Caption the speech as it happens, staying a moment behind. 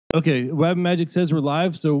Okay, Web Magic says we're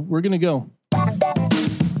live, so we're gonna go.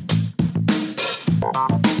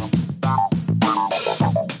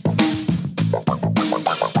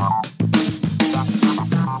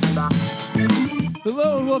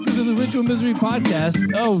 Hello and welcome to the Ritual Misery Podcast.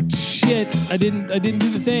 Oh shit! I didn't do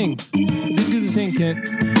the thing. Kent.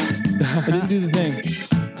 I didn't do the thing.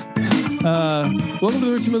 Welcome to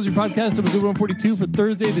the Ritual Misery Podcast, episode 142 for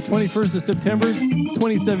Thursday, the 21st of September,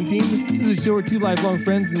 2017. This is a show where two lifelong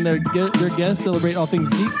friends and their guests celebrate all things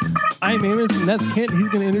geek. I'm Amos, and that's Kent. He's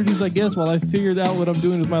going to introduce our guest while I figured out what I'm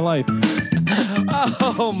doing with my life.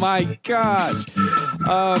 Oh my gosh!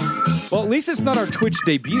 Well, at least it's not our Twitch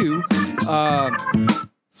debut.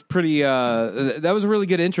 It's pretty. That was a really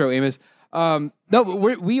good intro, Amos. No,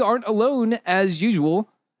 we aren't alone as usual.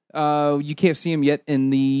 You can't see him yet in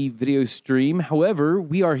the video stream. However,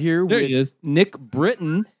 we are here with Nick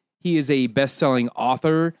Britton. He is a best-selling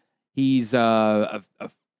author. He's a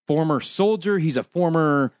former soldier. He's a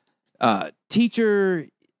former teacher.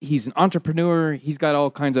 He's an entrepreneur. He's got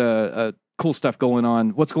all kinds of cool stuff going on.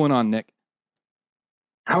 What's going on, Nick?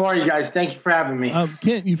 How are you guys? Thank you for having me.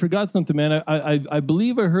 Kent, you forgot something, man. I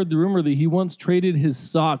believe I heard the rumor that he once traded his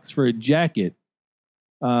socks for a jacket.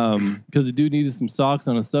 Because the dude needed some socks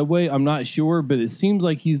on a subway. I'm not sure, but it seems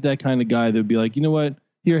like he's that kind of guy that would be like, you know what?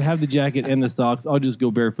 Here, have the jacket and the socks. I'll just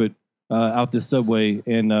go barefoot out this subway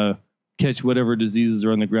and catch whatever diseases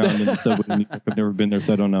are on the ground in the subway. I've never been there,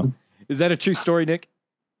 so I don't know. Is that a true story, Nick?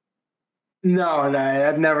 No,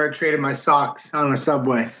 I've never traded my socks on a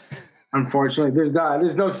subway. Unfortunately,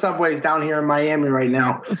 there's no subways down here in Miami right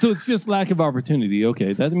now. So it's just lack of opportunity.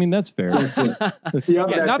 Okay, that's fair. That's it.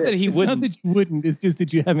 Not that he wouldn't. Not that you wouldn't. It's just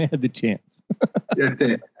that you haven't had the chance. That's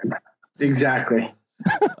it. Exactly.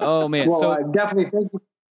 Oh man. Well, So definitely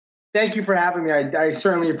thank you for having me. I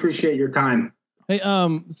certainly appreciate your time. Hey,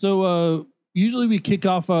 so usually we kick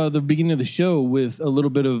off the beginning of the show with a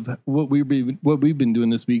little bit of what we've been doing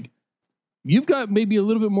this week. You've got maybe a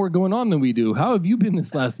little bit more going on than we do. How have you been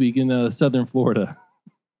this last week in southern Florida?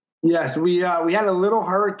 Yes, we had a little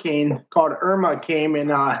hurricane called Irma came and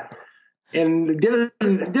did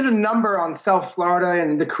a number on South Florida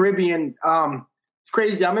and the Caribbean. It's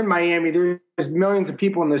crazy. I'm in Miami. There's millions of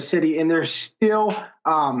people in the city, and there's still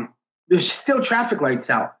traffic lights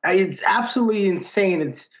out. It's absolutely insane.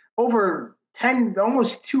 It's over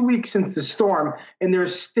almost 2 weeks since the storm, and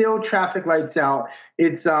there's still traffic lights out.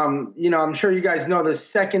 It's I'm sure you guys know the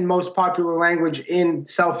second most popular language in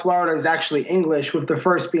South Florida is actually English, with the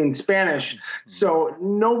first being Spanish. So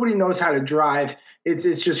nobody knows how to drive.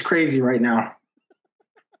 It's just crazy right now.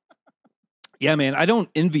 Yeah, man, I don't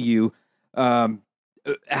envy you. How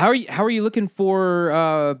are you looking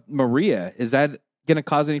for Maria? Is that going to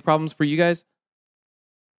cause any problems for you guys?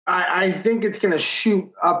 I think it's going to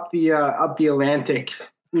shoot up the Atlantic,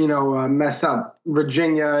 mess up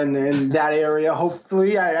Virginia and that area.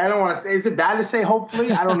 Hopefully, I don't want to say. Is it bad to say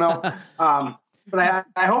hopefully? I don't know. But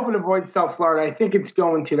I hope it avoids South Florida. I think it's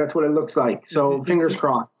going to. That's what it looks like. So fingers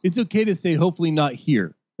crossed. It's okay to say hopefully not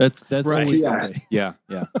here. That's right. Always okay. Yeah.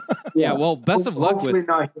 Well, best of luck with.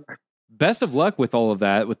 Best of luck with all of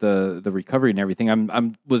that, with the recovery and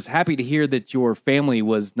everything. Was happy to hear that your family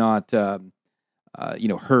was not.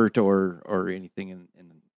 Hurt or anything in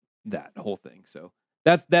that whole thing. So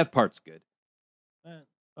that part's good.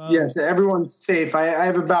 Yes, everyone's safe. I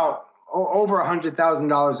have about over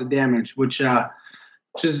 $100,000 of damage, which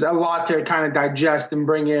is a lot to kind of digest and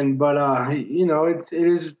bring in. But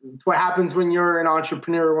it's what happens when you're an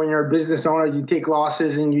entrepreneur, when you're a business owner. You take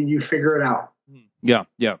losses and you figure it out. Yeah,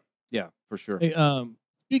 for sure. Hey,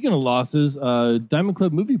 speaking of losses,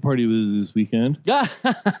 DiamondClub Movie Party was this weekend.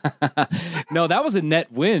 No, that was a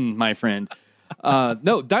net win, my friend.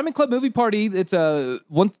 No, DiamondClub Movie Party, it's a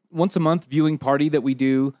once a month viewing party that we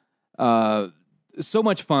do. So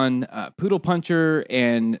much fun. Poodle Puncher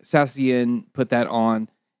and Sassien put that on.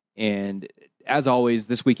 And as always,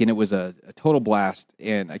 this weekend it was a total blast,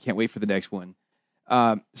 and I can't wait for the next one.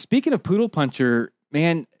 Speaking of Poodle Puncher,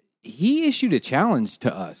 man, he issued a challenge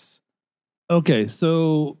to us. Okay,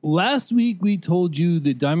 so last week we told you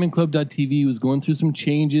that DiamondClub.tv was going through some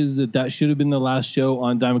changes, that should have been the last show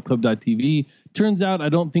on DiamondClub.tv. Turns out I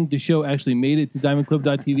don't think the show actually made it to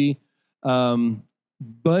DiamondClub.tv,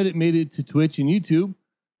 but it made it to Twitch and YouTube.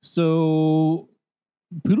 So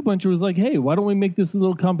Poodle Puncher was like, hey, why don't we make this a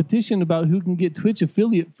little competition about who can get Twitch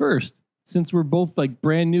affiliate first, since we're both like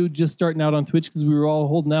brand new, just starting out on Twitch because we were all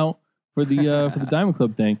holding out for the Diamond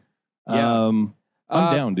Club thing. Yeah.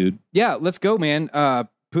 I'm down, dude. Yeah, let's go, man.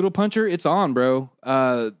 Poodle Puncher, it's on, bro.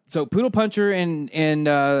 So Poodle Puncher and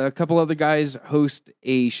a couple other guys host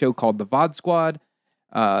a show called the VOD Squad.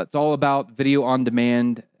 It's all about video on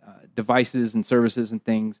demand. devices and services and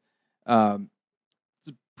things. It's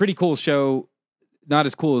a pretty cool show. Not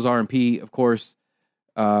as cool as RMP, of course.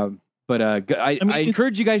 But I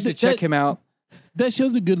encourage you guys to check him out. That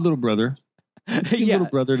show's a good little brother. Little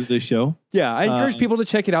brother to this show. Yeah, I encourage people to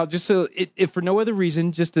check it out just so, if for no other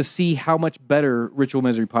reason, just to see how much better Ritual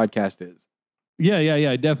Misery Podcast is.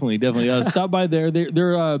 Yeah, definitely. Stop by there.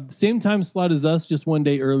 They're same time slot as us, just one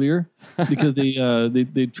day earlier, because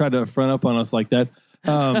they try to front up on us like that.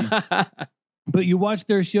 But you watch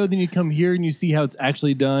their show, then you come here and you see how it's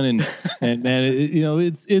actually done, and man,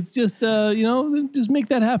 it's just just make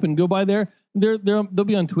that happen. Go by there. They'll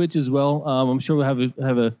be on Twitch as well. I'm sure we'll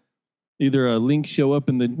have either a link show up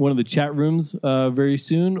in one of the chat rooms very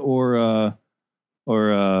soon, or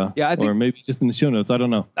maybe just in the show notes. I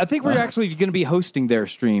don't know. I think we're actually going to be hosting their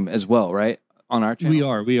stream as well, right? On our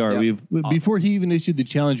channel. We are. Yeah. Awesome. Before he even issued the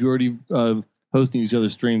challenge, we already hosting each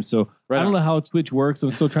other's streams. So I don't know how Twitch works.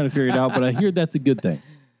 I'm still trying to figure it out, but I hear that's a good thing.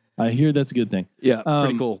 Yeah,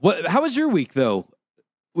 pretty cool. How was your week though?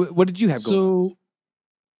 What did you have going on? So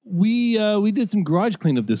we did some garage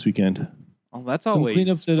cleanup this weekend. Oh, that's some always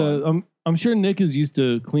cleanup fun. That I'm sure Nick is used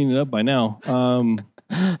to cleaning up by now.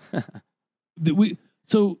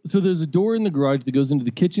 So there's a door in the garage that goes into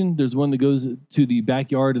the kitchen. There's one that goes to the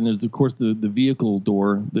backyard, and there's of course the vehicle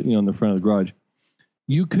door that, in the front of the garage.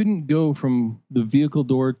 You couldn't go from the vehicle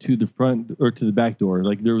door to the front or to the back door.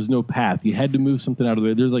 Like there was no path. You had to move something out of the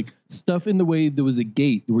way. There's like stuff in the way. There was a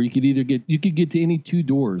gate where you could get to any two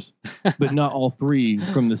doors, but not all three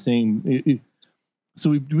from the same. So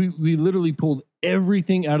we literally pulled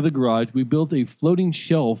everything out of the garage. We built a floating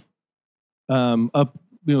shelf up,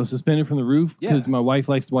 suspended from the roof, because my wife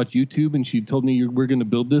likes to watch YouTube, and she told me we're going to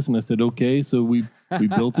build this, and I said okay. So we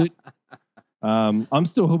built it. I'm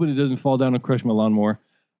still hoping it doesn't fall down and crush my lawnmower,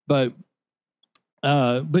 but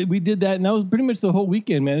we did that, and that was pretty much the whole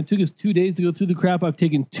weekend, man. It took us 2 days to go through the crap. I've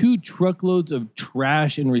taken 2 truckloads of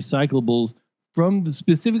trash and recyclables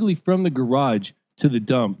specifically from the garage to the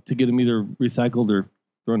dump to get them either recycled or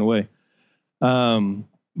thrown away.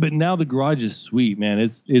 But now the garage is sweet, man.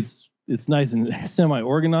 It's nice and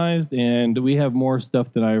semi-organized, and we have more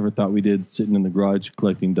stuff than I ever thought we did sitting in the garage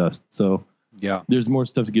collecting dust. So yeah, there's more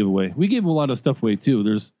stuff to give away. We gave a lot of stuff away too.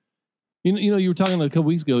 There's, you were talking a couple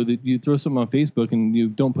weeks ago that you throw something on Facebook and you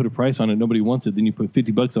don't put a price on it, nobody wants it. Then you put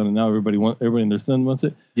 $50 on it. Now everybody and their son wants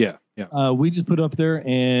it. Yeah. We just put it up there,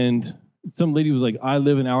 and some lady was like, "I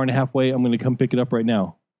live an hour and a half away. I'm going to come pick it up right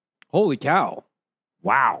now." Holy cow!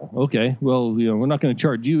 Wow. Okay. Well, we're not going to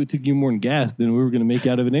charge you. It took you more than gas than we were going to make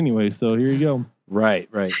out of it anyway. So here you go. Right.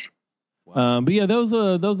 Wow. But yeah, that was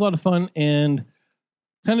a lot of fun and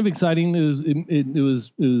kind of exciting. It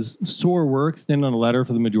was sore work standing on a ladder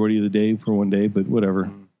for the majority of the day for one day, but whatever.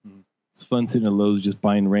 Mm-hmm. It's fun sitting at Lowe's just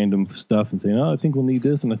buying random stuff and saying, "Oh, I think we'll need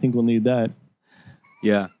this and I think we'll need that."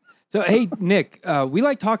 Yeah. So hey, Nick, we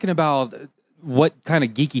like talking about what kind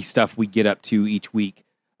of geeky stuff we get up to each week.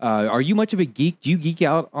 Are you much of a geek? Do you geek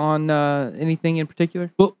out on anything in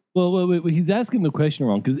particular? Well, wait, he's asking the question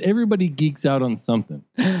wrong, because everybody geeks out on something.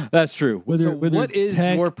 That's true. Whether what is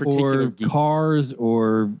your particular or geek? Cars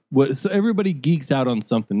or what? So everybody geeks out on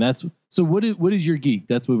something. What is your geek?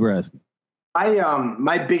 That's what we're asking.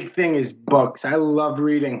 My big thing is books. I love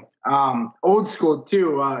reading. Old school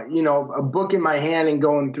too. A book in my hand and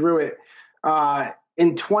going through it.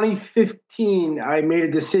 In 2015, I made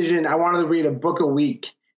a decision. I wanted to read a book a week.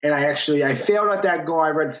 And I failed at that goal. I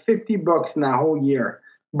read 50 books in that whole year.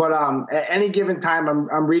 But at any given time,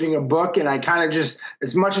 I'm reading a book, and I kind of just,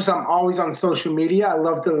 as much as I'm always on social media, I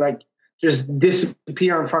love to just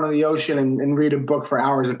disappear in front of the ocean and read a book for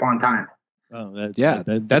hours upon time. Oh,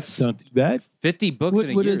 that's not too bad. 50 books in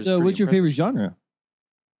a year. What's your favorite genre?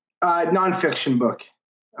 Nonfiction book.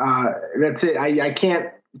 That's it. I can't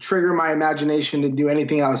trigger my imagination to do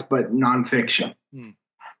anything else but nonfiction.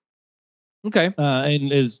 Okay.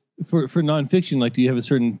 And as for nonfiction, do you have a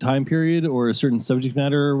certain time period or a certain subject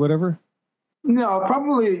matter or whatever? No,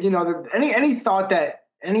 probably, any thought that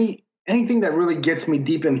anything that really gets me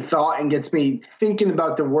deep in thought and gets me thinking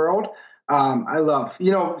about the world. I love,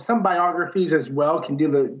 some biographies as well can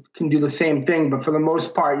do the same thing. But for the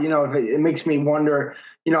most part, it makes me wonder,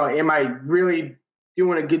 am I really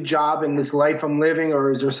doing a good job in this life I'm living,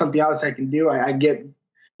 or is there something else I can do? I get,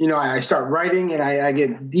 I start writing and I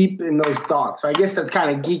get deep in those thoughts. So I guess that's kind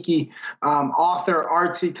of geeky, author,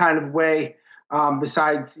 artsy kind of way.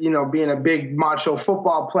 Besides, being a big macho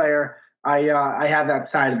football player, I have that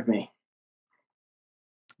side of me.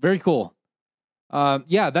 Very cool.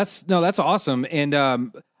 That's awesome. And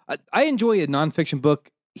I enjoy a nonfiction book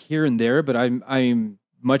here and there, but I'm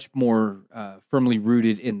much more firmly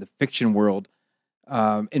rooted in the fiction world.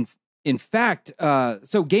 And In fact,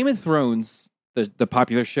 so Game of Thrones, the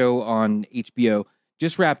popular show on HBO,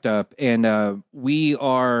 just wrapped up, and we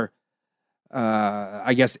are,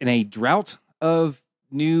 I guess, in a drought of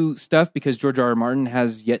new stuff because George R. R. Martin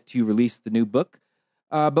has yet to release the new book.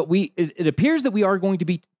 But it appears that we are going to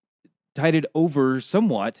be tided over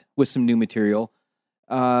somewhat with some new material.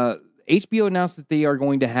 HBO announced that they are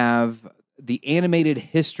going to have the animated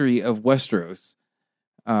history of Westeros,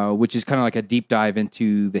 which is kind of like a deep dive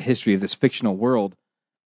into the history of this fictional world.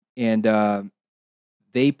 And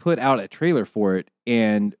they put out a trailer for it.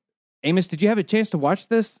 And Amos, did you have a chance to watch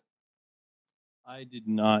this? I did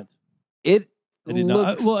not. I did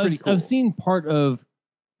not. Well, pretty cool. I've seen part of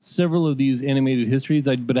several of these animated histories,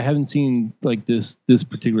 but I haven't seen like this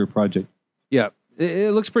particular project. Yeah,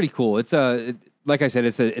 it looks pretty cool. It's like I said,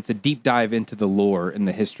 it's a deep dive into the lore and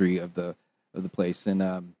the history of the place.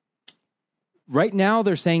 And right now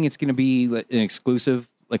they're saying it's going to be an exclusive,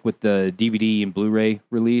 like with the DVD and Blu-ray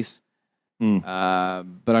release. But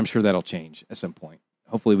I'm sure that'll change at some point.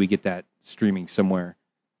 Hopefully, we get that streaming somewhere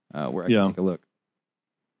where I can take a look.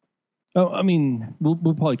 Oh, I mean, we'll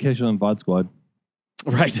probably catch it on VOD Squad.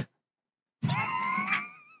 Right.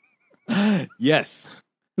 Yes.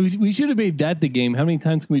 We should have made that the game. How many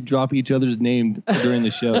times can we drop each other's name during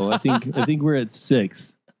the show? I think we're at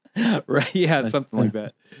 6. Right. Yeah, something like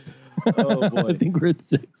that. Oh boy. I think we're at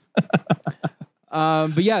 6.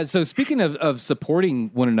 But yeah, so speaking of supporting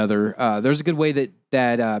one another, there's a good way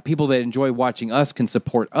that people that enjoy watching us can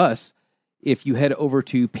support us. If you head over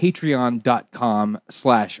to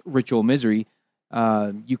patreon.com/ritualmisery,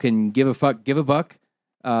 you can give a buck.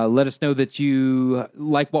 Let us know that you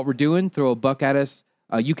like what we're doing. Throw a buck at us.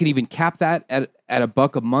 You can even cap that at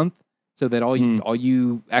 $1 a month, so that all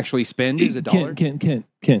you actually spend is $1.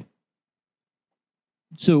 Kent.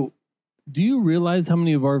 So, do you realize how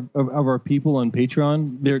many of our people on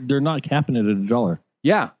Patreon they're not capping it at $1?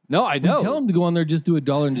 Yeah, no, I know. We tell them to go on there, just do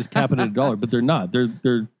 $1 and just cap it at $1, but they're not.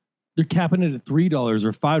 They're capping it at $3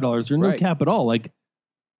 or $5. There's no cap at all. Like,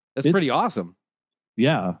 that's pretty awesome.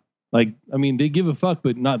 Yeah. Like, I mean, they give a fuck,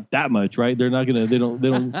 but not that much, right? They're not gonna. They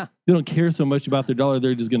don't care so much about their dollar.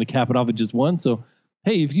 They're just gonna cap it off at just one. So,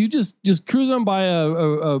 hey, if you just cruise on by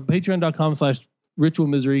a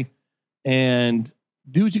patreon.com/ritualmisery and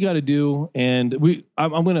do what you got to do, and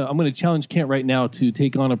I'm gonna challenge Kent right now to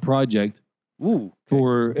take on a project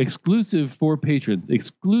for exclusively for patrons,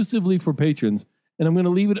 and I'm gonna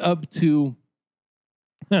leave it up to.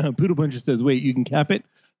 Poodle Puncher says, "Wait, you can cap it."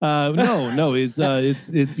 No, it's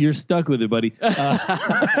you're stuck with it, buddy.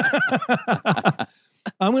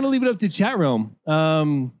 I'm going to leave it up to Chat Realm.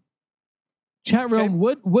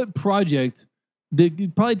 What project that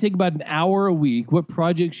could probably take about an hour a week? What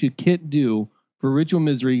project should Kit do for Ritual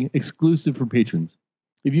Misery exclusive for patrons?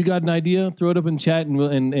 If you got an idea, throw it up in chat,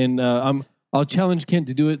 and I'll challenge Kent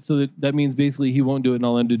to do it. So that means basically he won't do it, and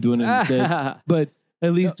I'll end up doing it instead. But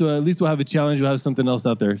At least we'll have a challenge. We'll have something else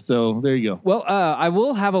out there. So there you go. Well, I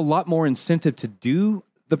will have a lot more incentive to do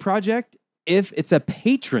the project if it's a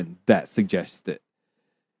patron that suggests it.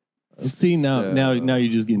 See, now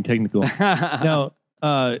you're just getting technical. Now,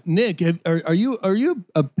 Nick, are you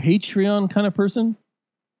a Patreon kind of person?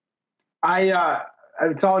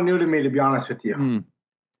 It's all new to me, to be honest with you.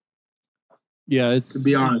 Yeah, to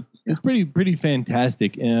be honest. It's pretty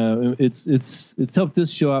fantastic. It's helped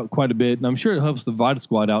this show out quite a bit, and I'm sure it helps the VOD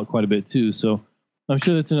Squad out quite a bit too. So I'm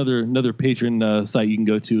sure that's another patron site you can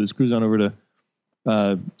go to is cruise on over to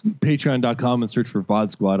patreon.com and search for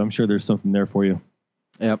VOD Squad. I'm sure there's something there for you.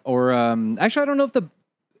 Yeah. Or actually, I don't know if the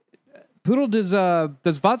Poodle does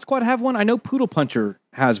VOD Squad have one? I know Poodle Puncher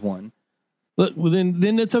has one. Well,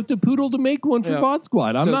 then it's up to Poodle to make one for VOD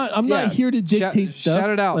Squad. I'm not here to dictate stuff.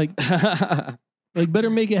 Shout it out. Like better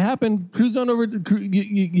make it happen. Cruise on over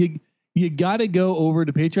to you got to go over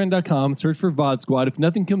to patreon.com, search for VOD Squad. If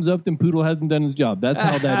nothing comes up, then Poodle hasn't done his job. That's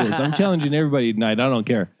how that is. I'm challenging everybody tonight. I don't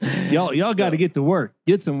care. Y'all got to get to work.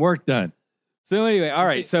 Get some work done. So anyway, all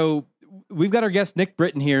right. So we've got our guest Nick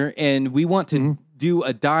Britton here, and we want to do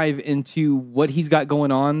a dive into what he's got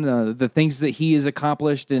going on, the things that he has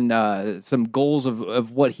accomplished, and some goals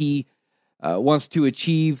of what he wants to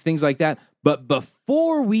achieve, things like that. But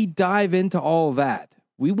before we dive into all that,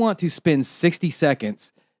 we want to spend 60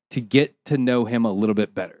 seconds to get to know him a little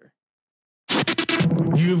bit better.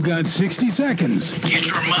 You've got 60 seconds. Get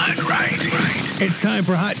your mind right. It's time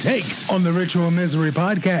for Hot Takes on the Ritual Misery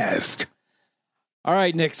Podcast. All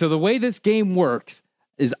right, Nick. So the way this game works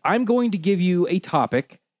is I'm going to give you a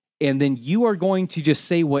topic, and then you are going to just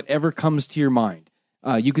say whatever comes to your mind.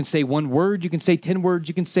 You can say one word. You can say 10 words.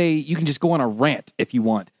 You can just go on a rant if you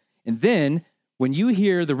want. And then when you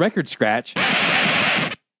hear the record scratch,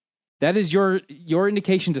 that is your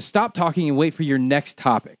indication to stop talking and wait for your next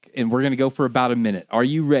topic. And we're going to go for about a minute. Are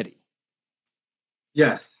you ready?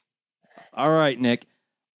 Yes. All right, Nick.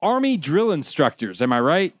 Army drill instructors, am I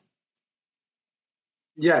right?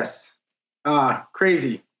 Yes.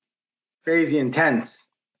 Crazy intense.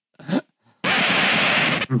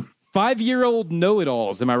 5-year-old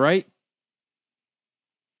know-it-alls, am I right?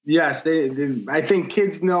 Yes, I think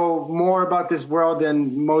kids know more about this world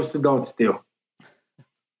than most adults do.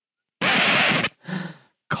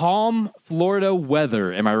 Calm Florida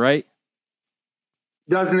weather, am I right?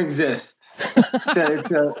 Doesn't exist.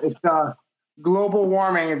 It's global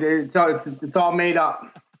warming. It's all made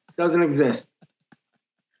up. Doesn't exist.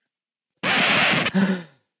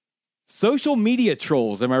 Social media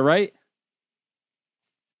trolls, am I right?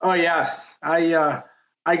 Oh yes, I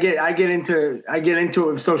get into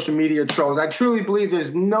it with social media trolls. I truly believe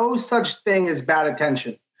there's no such thing as bad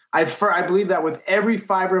attention. I believe that with every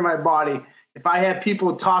fiber in my body. If I have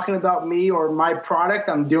people talking about me or my product,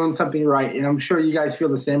 I'm doing something right, and I'm sure you guys feel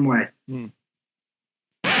the same way.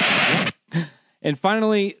 And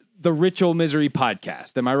finally, the Ritual Misery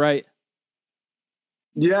podcast. Am I right?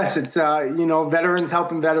 Yes, it's veterans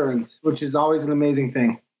helping veterans, which is always an amazing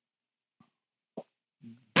thing.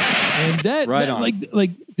 And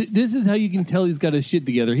this is how you can tell he's got his shit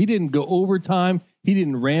together. He didn't go overtime. He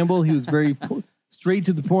didn't ramble. He was very straight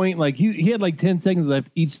to the point. Like he had like 10 seconds left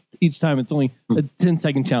each time. It's only a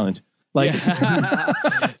 10-second challenge. Like,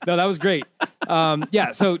 no, that was great.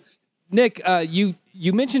 So Nick, you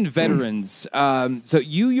mentioned veterans. So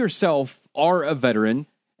you yourself are a veteran.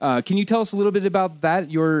 Can you tell us a little bit about that,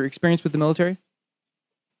 your experience with the military?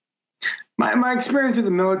 My experience with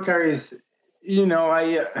the military is,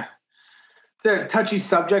 it's a touchy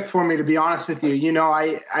subject for me, to be honest with you.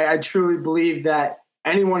 I truly believe that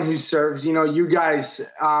anyone who serves, you guys,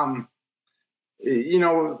 are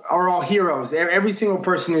all heroes. Every single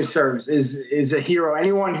person who serves is a hero.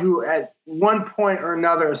 Anyone who at one point or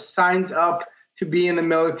another signs up to be in the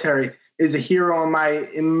military is a hero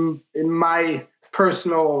in my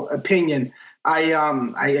personal opinion.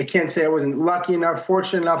 I can't say I wasn't lucky enough,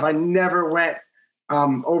 fortunate enough. I never went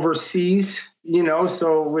overseas,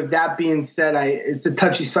 so with that being said, it's a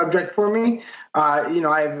touchy subject for me. I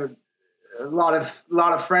have a lot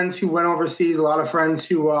of friends who went overseas, a lot of friends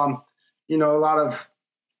who, a lot of,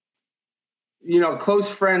 close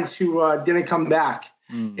friends who didn't come back.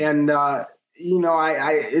 And,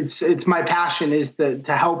 it's my passion is to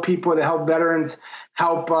help people, to help veterans,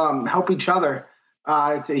 help each other.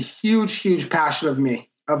 It's a huge passion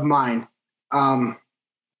of mine.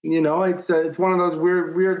 It's one of those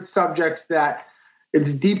weird subjects that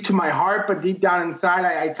it's deep to my heart, but deep down inside,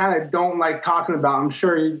 I kind of don't like talking about. I'm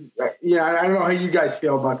sure I don't know how you guys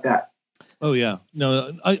feel about that. Oh yeah,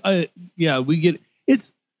 no, we get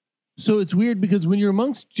it's. So it's weird because when you're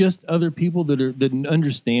amongst just other people that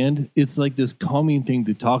understand, it's like this calming thing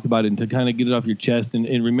to talk about and to kind of get it off your chest and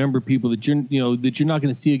remember people that you're not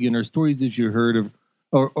going to see again, or stories that you heard of,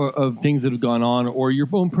 or of things that have gone on, or your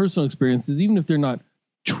own personal experiences, even if they're not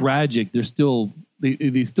tragic, they're still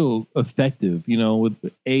they still effective, with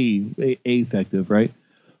effective, right?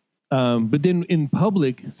 But then in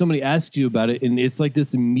public, somebody asks you about it, and it's like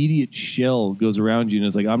this immediate shell goes around you, and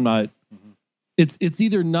it's like I'm not. It's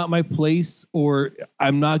either not my place, or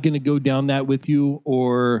I'm not going to go down that with you,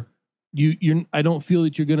 or I don't feel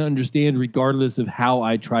that you're going to understand regardless of how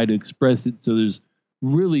I try to express it. So there's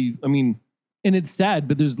really, and it's sad,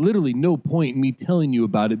 but there's literally no point in me telling you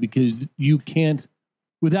about it because you can't,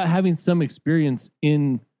 without having some experience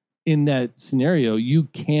in that scenario, you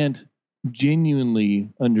can't genuinely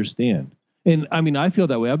understand. And I feel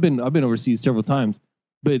that way. I've been overseas several times,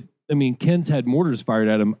 but Ken's had mortars fired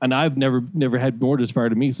at him, and I've never had mortars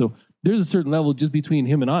fired at me. So there's a certain level just between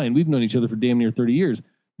him and I, and we've known each other for damn near 30 years,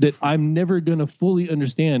 that I'm never going to fully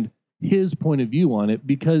understand his point of view on it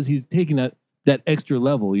because he's taking that extra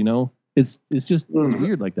level, It's just it's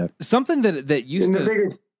weird like that. Something that used to...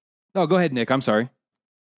 Oh, go ahead, Nick. I'm sorry.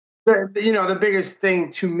 The biggest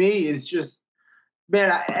thing to me is just,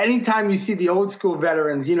 man, anytime you see the old school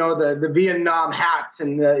veterans, the Vietnam hats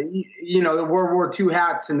and the World War II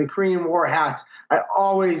hats and the Korean War hats, I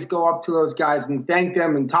always go up to those guys and thank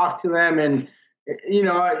them and talk to them. And,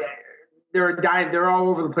 they're all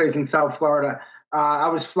over the place in South Florida. I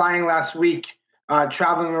was flying last week,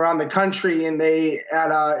 traveling around the country, and they at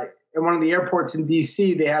one of the airports in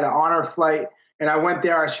DC, they had an honor flight, and I went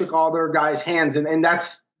there, I shook all their guys' hands. And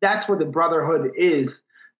that's what the brotherhood is.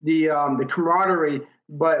 The camaraderie,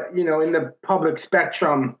 but in the public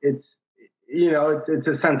spectrum, it's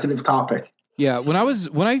a sensitive topic. Yeah, when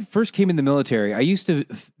I first came in the military, I used to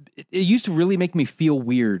it used to really make me feel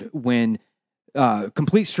weird when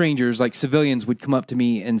complete strangers, like civilians, would come up to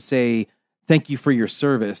me and say, "Thank you for your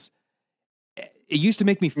service." It used to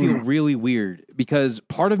make me feel really weird because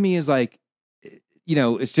part of me is like,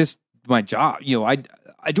 it's just my job.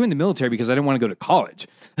 I joined the military because I didn't want to go to college,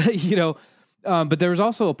 but there was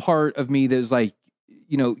also a part of me that was like,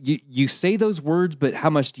 you say those words, but how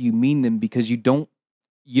much do you mean them? Because you don't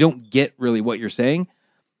get really what you're saying.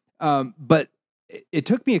 But it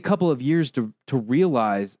took me a couple of years to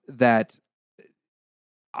realize that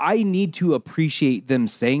I need to appreciate them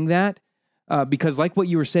saying that, because like what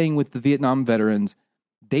you were saying with the Vietnam veterans,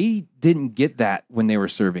 they didn't get that when they were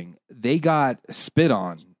serving. They got spit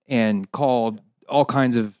on and called all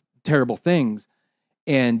kinds of terrible things.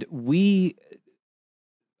 And we,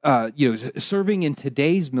 serving in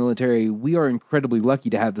today's military, we are incredibly lucky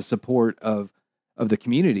to have the support of the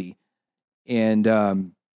community. And,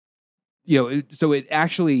 so it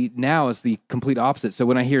actually now is the complete opposite. So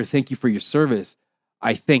when I hear "thank you for your service,"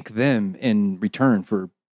 I thank them in return for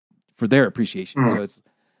their appreciation. So it's,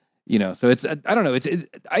 so it's, I don't know.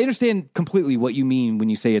 I understand completely what you mean when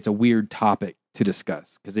you say it's a weird topic to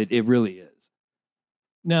discuss, because it really is.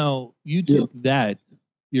 Now, you took that,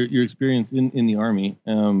 your experience in the Army,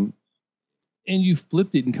 and you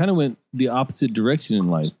flipped it and kind of went the opposite direction in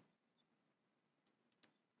life.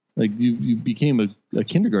 Like you became a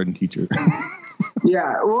kindergarten teacher.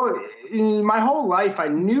 Yeah, well, in my whole life, I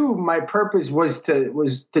knew my purpose was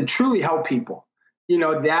to truly help people.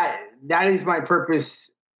 That is my purpose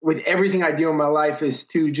with everything I do in my life, is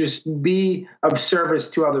to just be of service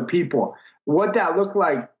to other people. What that looks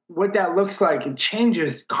like, it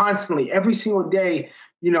changes constantly every single day.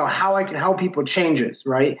 How I can help people changes,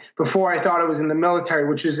 right? Before I thought I was in the military,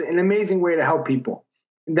 which is an amazing way to help people.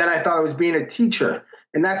 And then I thought I was being a teacher,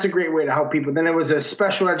 and that's a great way to help people. Then it was a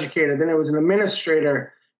special educator. Then it was an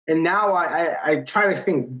administrator. And now I try to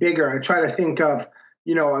think bigger. I try to think of,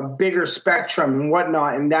 a bigger spectrum and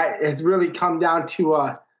whatnot. And that has really come down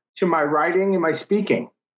to my writing and my speaking.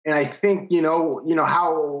 And I think,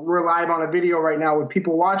 how we're live on a video right now with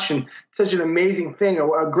people watching, such an amazing thing,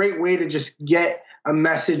 a great way to just get a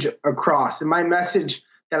message across. And my message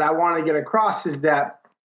that I want to get across is that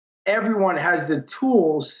everyone has the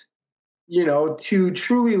tools, to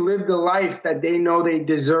truly live the life that they know they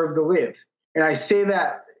deserve to live. And I say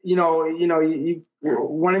that,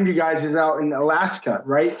 one of you guys is out in Alaska,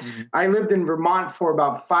 right? Mm-hmm. I lived in Vermont for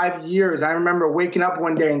about 5 years. I remember waking up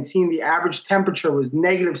one day and seeing the average temperature was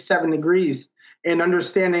 -7 degrees, and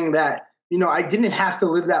understanding that, I didn't have to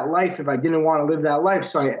live that life if I didn't want to live that life.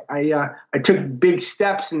 So I took big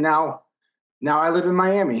steps, and now I live in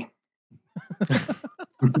Miami.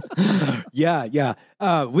 Yeah.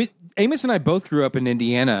 Amos and I both grew up in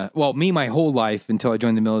Indiana. Well, me my whole life until I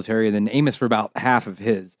joined the military, and then Amos for about half of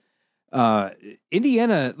his.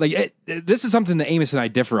 Indiana, this is something that Amos and I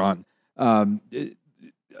differ on.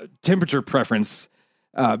 Temperature preference,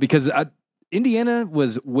 because Indiana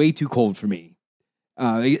was way too cold for me.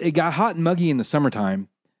 It got hot and muggy in the summertime,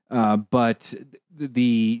 but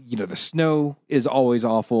the snow is always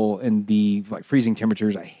awful, and the freezing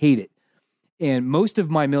temperatures, I hate it. And most of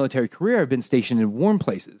my military career, I've been stationed in warm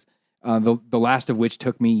places. The last of which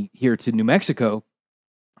took me here to New Mexico.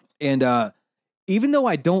 And even though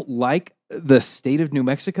I don't like the state of New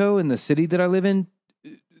Mexico and the city that I live in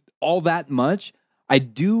all that much, I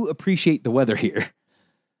do appreciate the weather here.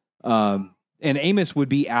 And Amos would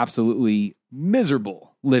be absolutely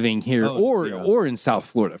miserable living here or in South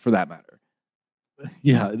Florida, for that matter.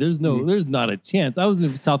 Yeah, there's not a chance. I was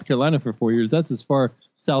in South Carolina for 4 years. That's as far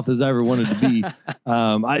south as I ever wanted to be.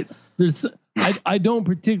 I don't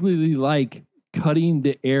particularly like cutting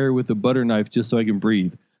the air with a butter knife just so I can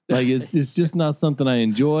breathe. Like it's just not something I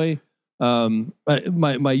enjoy.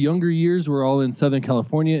 My younger years were all in Southern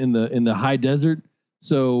California in the high desert.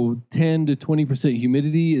 So 10 to 20%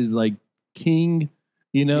 humidity is like king.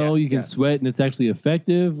 You can sweat and it's actually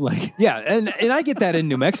effective. And I get that in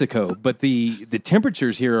New Mexico, but the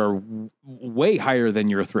temperatures here are way higher than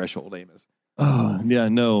your threshold, Amos. Oh yeah,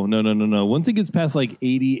 no. Once it gets past 80,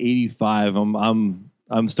 85,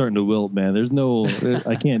 I'm starting to wilt, man.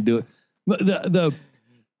 I can't do it. The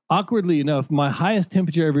awkwardly enough, my highest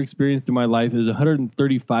temperature I ever experienced in my life is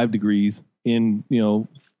 135 degrees in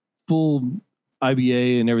full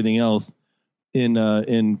IBA and everything else in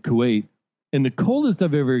Kuwait. And the coldest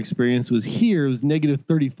I've ever experienced was here. It was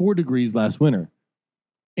 -34 degrees last winter.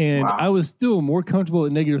 And wow. I was still more comfortable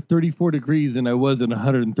at -34 degrees than I was at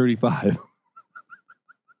 135.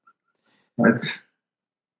 That's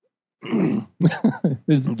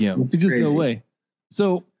there's just crazy. No way.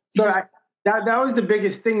 So that was the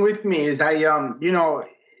biggest thing with me is I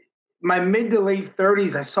my mid to late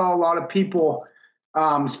 30s, I saw a lot of people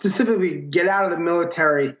specifically get out of the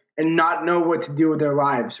military and not know what to do with their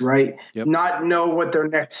lives, right? Yep. Not know what their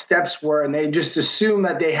next steps were. And they just assumed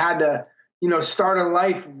that they had to, start a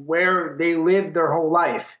life where they lived their whole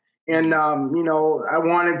life. And, I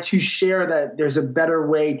wanted to share that there's a better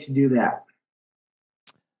way to do that.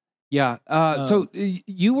 Yeah. So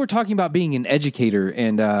you were talking about being an educator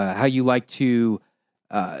and how you like to,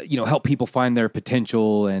 help people find their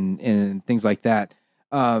potential and things like that.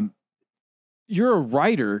 You're a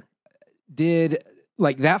writer. Did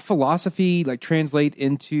like that philosophy translate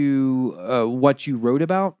into what you wrote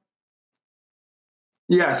about?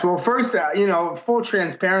 Yes. Well, first, full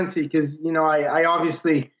transparency, because, I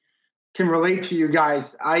obviously can relate to you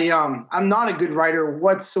guys. I'm not a good writer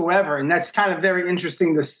whatsoever. And that's kind of very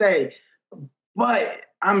interesting to say, but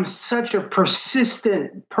I'm such a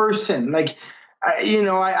persistent person.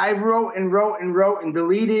 I wrote and wrote and wrote and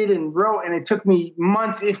deleted and wrote, and it took me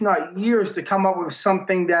months, if not years, to come up with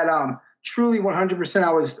something that truly 100%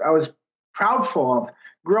 I was proudful of.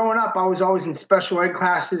 Growing up, I was always in special ed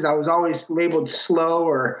classes. I was always labeled slow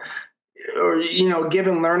or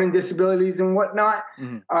given learning disabilities and whatnot.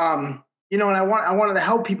 Mm-hmm. And I wanted to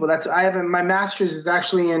help people. My master's is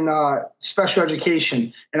actually in special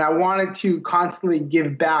education, and I wanted to constantly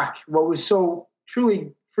give back what was so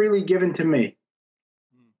truly freely given to me.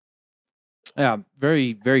 Yeah,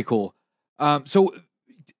 very, very cool. So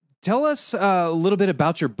tell us a little bit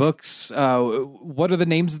about your books. What are the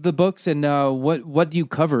names of the books, and what do you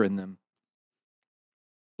cover in them?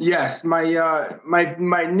 Yes, my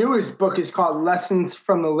newest book is called Lessons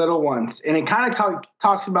from the Little Ones, and it kind of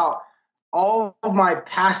talks about all of my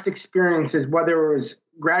past experiences, whether it was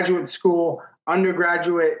graduate school,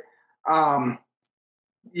 undergraduate,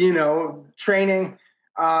 training,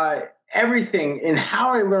 everything, and how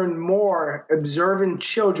I learned more observing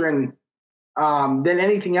children than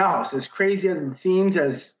anything else. As crazy as it seems,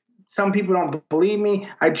 as some people don't believe me,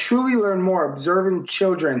 I truly learned more observing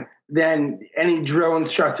children than any drill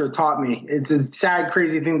instructor taught me. It's a sad,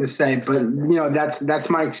 crazy thing to say, but that's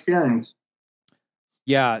my experience.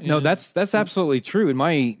 Yeah, no, that's absolutely true in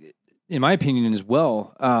my opinion as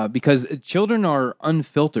well. Because children are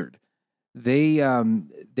unfiltered. They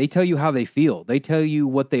tell you how they feel. They tell you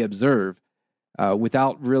what they observe,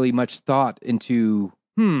 without really much thought into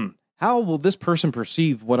how will this person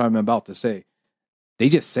perceive what I'm about to say? They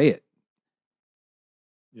just say it.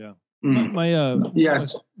 Yeah.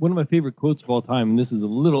 Yes. One of my favorite quotes of all time, and this is a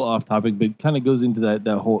little off topic, but kind of goes into that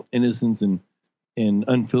whole innocence and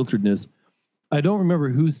unfilteredness. I don't remember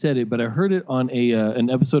who said it, but I heard it on an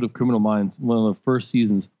episode of Criminal Minds, one of the first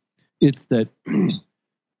seasons. It's that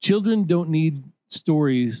children don't need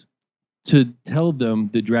stories to tell them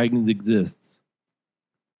the dragons exists.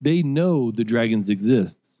 They know the dragons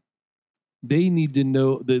exists. They need to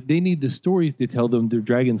know that they need the stories to tell them their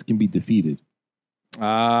dragons can be defeated.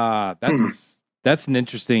 That's an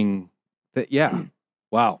interesting. Yeah,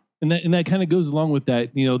 wow. And that kind of goes along with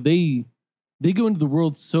that. They go into the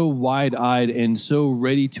world so wide-eyed and so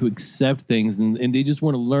ready to accept things, and they just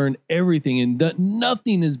want to learn everything, and that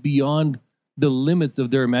nothing is beyond the limits of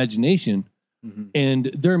their imagination. Mm-hmm.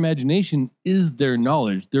 And their imagination is their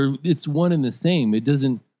knowledge. It's one and the same. It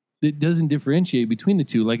doesn't differentiate between the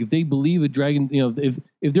two. Like if they believe a dragon,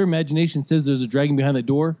 if their imagination says there's a dragon behind the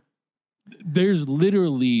door, there's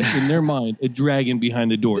literally in their mind a dragon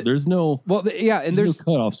behind the door. There's no there's no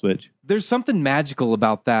cutoff switch. There's something magical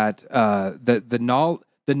about that. The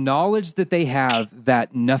knowledge that they have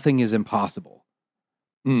that nothing is impossible.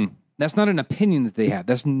 That's not an opinion that they have.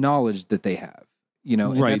 That's knowledge that they have.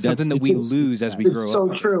 Right? That's something that we lose as we grow up.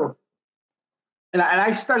 So true. And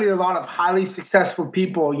I studied a lot of highly successful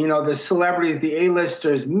people. The celebrities, the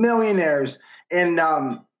A-listers, millionaires, and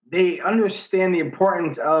they understand the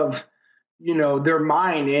importance of their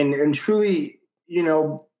mind and truly,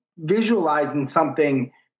 visualizing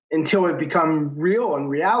something until it becomes real and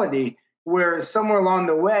reality, where somewhere along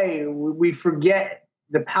the way, we forget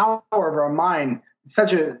the power of our mind.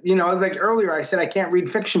 Such a, like earlier I said, I can't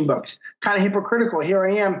read fiction books, kind of hypocritical. Here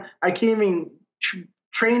I am. I can't even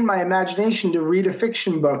train my imagination to read a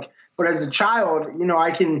fiction book. But as a child,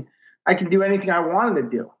 I can do anything I wanted to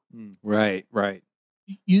do. Right.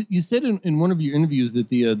 You said in one of your interviews that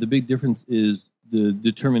the big difference is the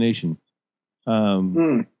determination,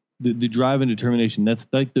 the drive and determination. That's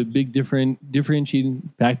like the big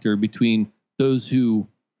differentiating factor between those who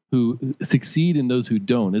succeed and those who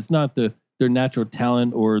don't. It's not their natural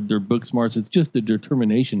talent or their book smarts. It's just the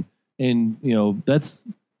determination. And that's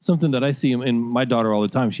something that I see in my daughter all the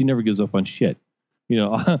time. She never gives up on shit.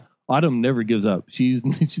 Autumn never gives up. She's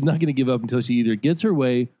not going to give up until she either gets her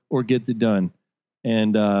way or gets it done.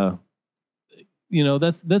 And that's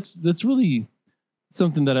really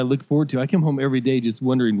something that I look forward to. I come home every day just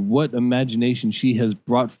wondering what imagination she has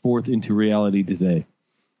brought forth into reality today.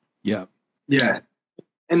 Yeah. Yeah.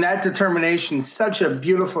 And that determination is such a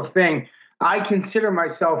beautiful thing. I consider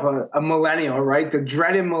myself a millennial, right? The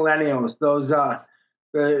dreaded millennials. Those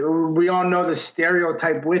we all know the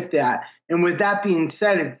stereotype with that. And with that being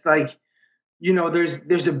said, it's like,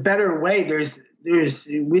 there's a better way.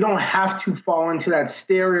 We don't have to fall into that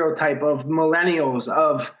stereotype of millennials,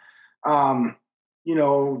 of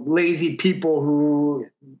lazy people who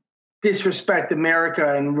disrespect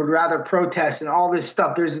America and would rather protest and all this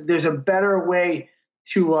stuff. There's a better way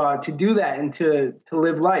to do that and to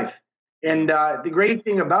live life. And the great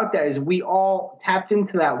thing about that is we all tapped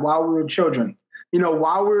into that while we were children.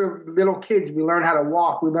 While we were little kids, we learned how to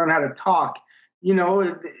walk, we learned how to talk.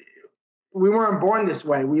 We weren't born this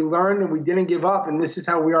way. We learned and we didn't give up, and this is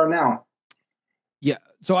how we are now. Yeah.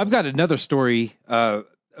 So I've got another story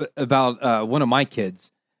about one of my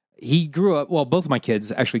kids. He grew up, well, both of my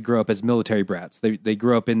kids actually grew up as military brats. They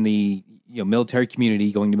grew up in the military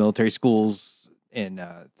community, going to military schools, and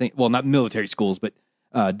not military schools, but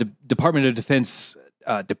Department of Defense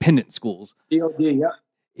dependent schools. DOD,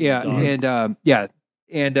 yeah.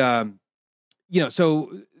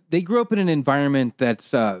 So they grew up in an environment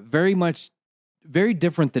that's very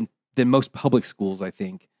different than most public schools, I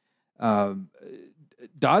think.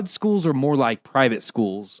 Dodd schools are more like private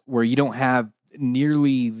schools where you don't have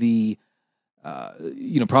nearly the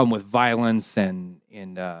problem with violence and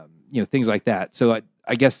things like that. So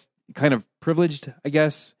I guess kind of privileged, I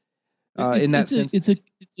guess, in that sense. It's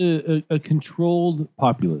a controlled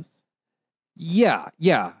populace. Yeah.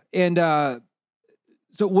 And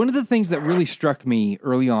so one of the things that really struck me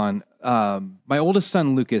early on, my oldest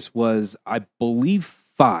son, Lucas, was, I believe,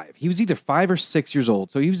 5. He was either 5 or 6 years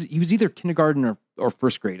old. So he was either kindergarten or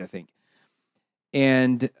first grade, I think.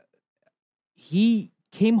 And he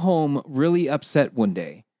came home really upset one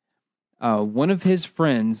day. One of his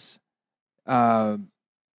friends was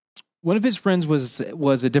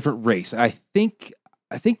a different race. I think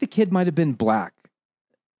the kid might have been black.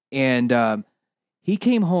 And he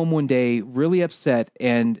came home one day really upset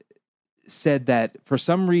and said that for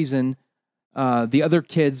some reason the other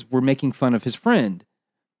kids were making fun of his friend,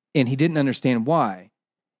 and he didn't understand why.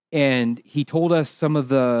 And he told us some of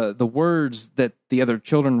the words that the other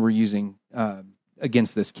children were using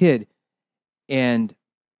against this kid, and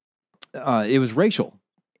it was racial.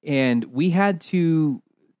 And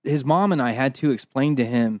his mom and I had to explain to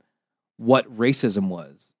him what racism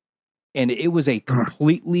was. And it was a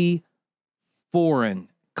completely foreign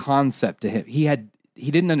concept to him. He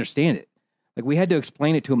didn't understand it. Like, we had to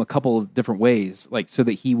explain it to him a couple of different ways, like, so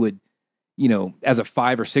that he would, as a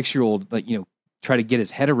 5 or 6 year old, try to get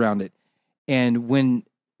his head around it. And when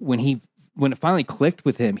it finally clicked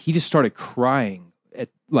with him, he just started crying at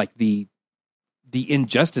the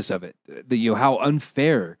injustice of it, how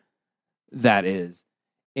unfair that is.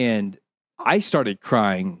 And I started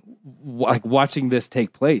crying watching this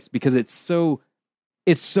take place, because it's so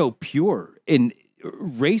pure. And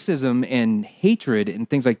racism and hatred and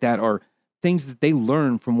things like that are things that they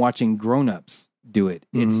learn from watching grown-ups do it.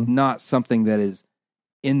 Mm-hmm. It's not something that is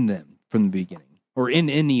in them from the beginning, or in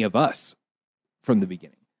any of us from the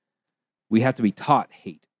beginning. We have to be taught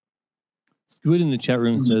hate. Squid in the chat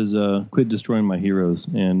room says, quit destroying my heroes.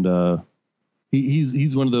 And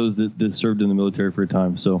he's one of those that served in the military for a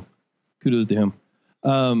time. So kudos to him.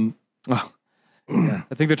 Yeah.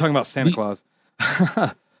 I think they're talking about Santa Claus.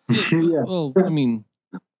 Yeah. Well, I mean,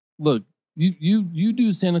 look, you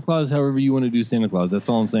do Santa Claus however you want to do Santa Claus. That's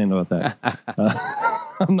all I'm saying about that.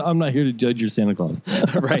 I'm not here to judge your Santa Claus.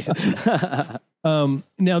 Right.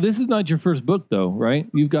 Now, this is not your first book, though, right?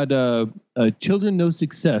 You've got Children Know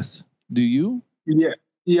Success. Do you? Yeah.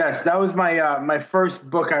 Yes, that was my first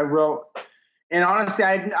book I wrote. And honestly,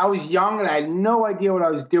 I was young and I had no idea what I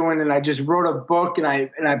was doing. And I just wrote a book and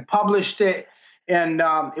I published it. And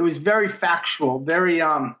it was very factual, very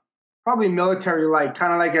probably military-like,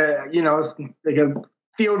 kind of like a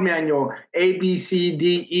field manual, A, B, C,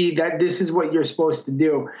 D, E, that this is what you're supposed to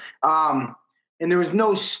do. And there was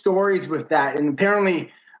no stories with that. And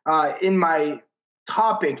apparently in my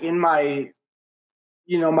topic, in my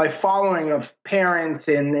following of parents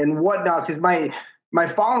and whatnot, because my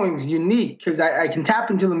following is unique, because I can tap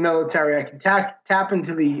into the military, I can tap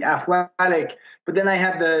into the athletic, but then I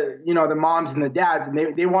had the moms and the dads,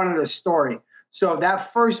 and they wanted a story. So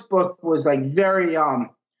that first book was like very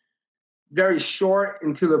short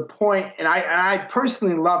and to the point, and I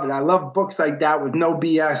personally love it. I love books like that with no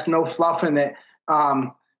BS, no fluff in it.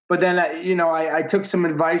 But But then, I took some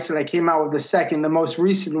advice and I came out with the second. The most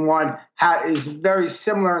recent one is very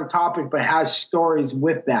similar in topic, but has stories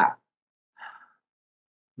with that.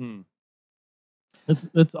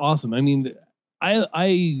 That's awesome. I mean,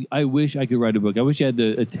 I wish I could write a book. I wish I had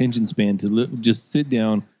the attention span to just sit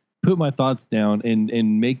down, put my thoughts down,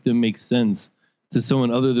 and make them make sense to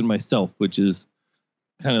someone other than myself, which is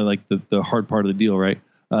kind of like the hard part of the deal, right?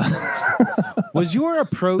 Was your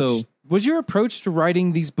approach to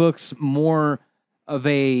writing these books more of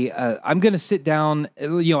a I'm going to sit down,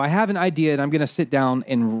 I have an idea and I'm going to sit down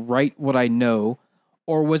and write what I know,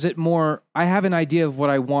 or was it more I have an idea of what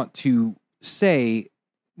I want to say,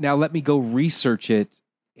 now let me go research it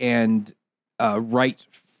and write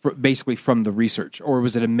basically from the research, or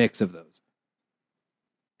was it a mix of those?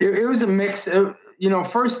 It was a mix.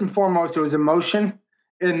 First and foremost, it was emotion.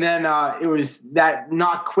 And then it was that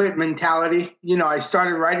not quit mentality. I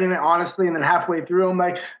started writing it honestly, and then halfway through, I'm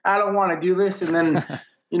like, I don't want to do this. And then,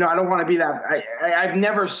 I don't want to be that. I've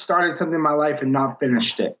never started something in my life and not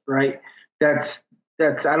finished it, right? That's.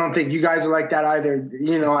 I don't think you guys are like that either.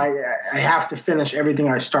 I have to finish everything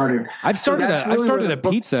I started. I've started a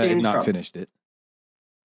pizza and not finished it.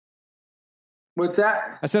 What's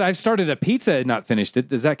that? I said I've started a pizza and not finished it.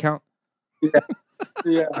 Does that count?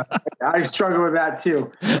 Yeah, I struggle with that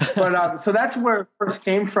too. But so that's where it first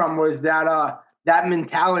came from, was that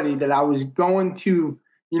mentality that I was going to,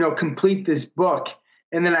 complete this book.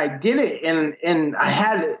 And then I did it, and I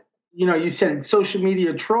had, you said social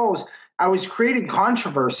media trolls. I was creating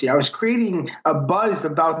controversy. I was creating a buzz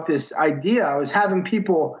about this idea. I was having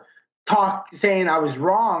people talk, saying I was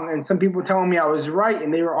wrong, and some people telling me I was right,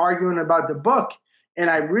 and they were arguing about the book. And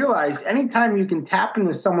I realized anytime you can tap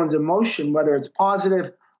into someone's emotion, whether it's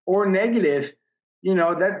positive or negative,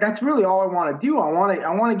 that's really all I want to do. I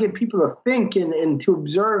want to get people to think and to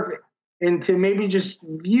observe and to maybe just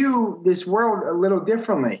view this world a little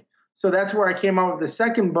differently. So that's where I came out with the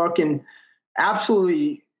second book, and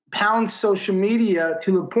absolutely pound social media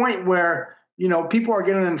to the point where, people are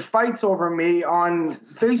getting in fights over me on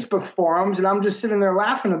Facebook forums, and I'm just sitting there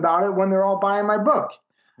laughing about it when they're all buying my book.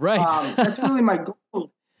 Right. That's really my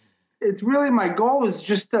goal. It's really my goal, is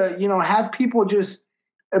just to, have people just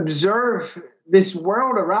observe this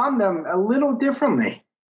world around them a little differently.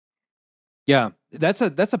 Yeah, that's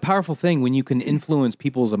a powerful thing when you can influence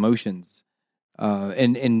people's emotions,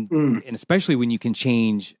 and especially when you can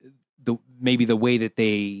change maybe the way that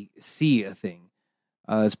they see a thing.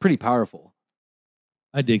 It's pretty powerful.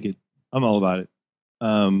 I dig it. I'm all about it.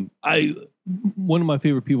 One of my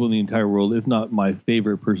favorite people in the entire world, if not my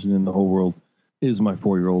favorite person in the whole world, is my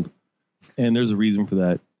 4-year-old. And there's a reason for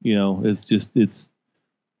that. You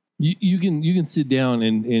can sit down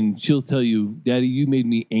and she'll tell you, Daddy, you made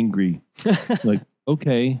me angry. Like,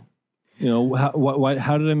 okay,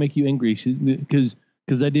 how did I make you angry?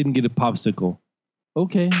 Because I didn't get a popsicle.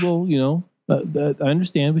 Okay, well, I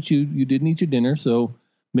understand, but you didn't eat your dinner, so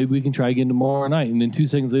maybe we can try again tomorrow night. And then 2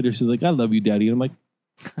 seconds later, she's like, I love you, Daddy. And I'm like,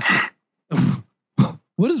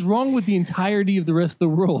 what is wrong with the entirety of the rest of the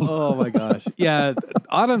world? Oh my gosh. Yeah.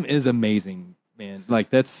 Autumn is amazing, man.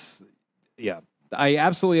 Like I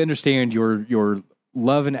absolutely understand your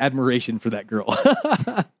love and admiration for that girl.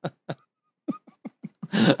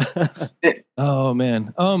 Oh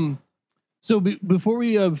man. So before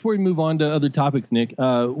we move on to other topics, Nick,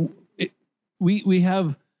 we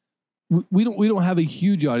don't have a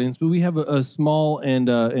huge audience, but we have a small and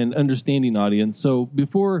understanding audience. So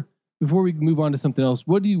before we move on to something else,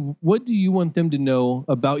 what do you want them to know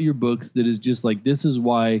about your books that is just like, this is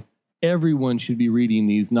why everyone should be reading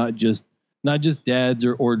these, not just dads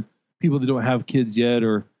or people that don't have kids yet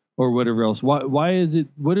or whatever else? Why is it?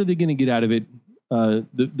 What are they going to get out of it?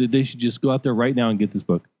 That they should just go out there right now and get this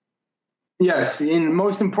book. Yes, and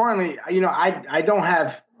most importantly, I don't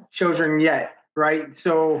have children yet, right?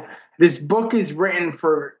 So this book is written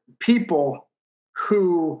for people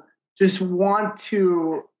who just want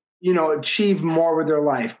to, achieve more with their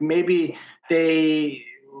life. Maybe they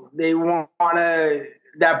want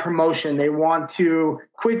that promotion. They want to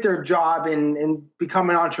quit their job and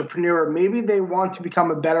become an entrepreneur. Maybe they want to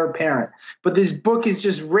become a better parent. But this book is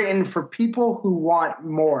just written for people who want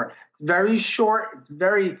more. It's very short. It's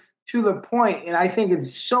very to the point, and I think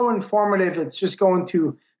it's so informative. It's just going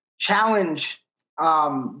to challenge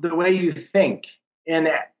the way you think. And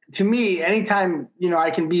to me, anytime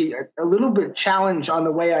I can be a little bit challenged on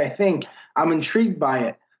the way I think, I'm intrigued by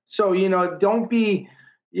it. So don't be,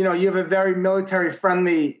 you have a very military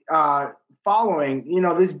friendly following.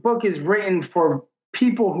 This book is written for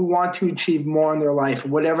people who want to achieve more in their life,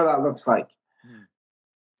 whatever that looks like.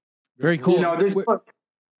 Very cool. This book.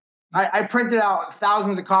 I printed out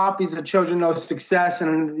thousands of copies of Children Know Success,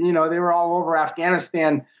 and they were all over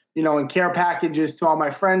Afghanistan, in care packages to all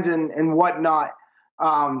my friends and whatnot.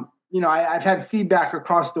 I've had feedback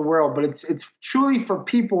across the world, but it's truly for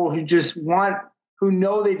people who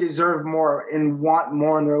know they deserve more and want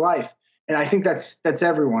more in their life. And I think that's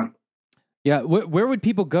everyone. Yeah. Where would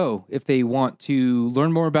people go if they want to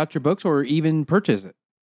learn more about your books or even purchase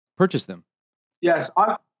them? Yes.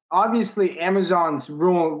 Obviously, Amazon's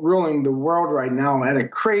ruling the world right now at a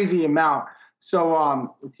crazy amount.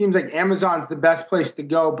 So it seems like Amazon's the best place to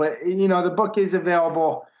go. But, the book is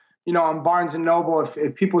available, on Barnes & Noble.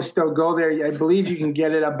 If people still go there, I believe you can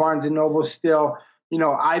get it at Barnes & Noble still,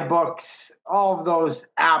 iBooks, all of those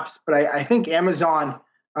apps. But I think Amazon,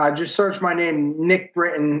 just search my name, Nick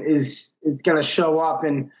Britton, it's going to show up.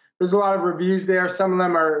 And there's a lot of reviews there. Some of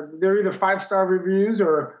them they're either 5-star reviews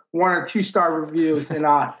or 1 or 2-star reviews. And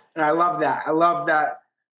I love that. I love that,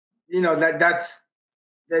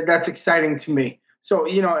 that's exciting to me. So,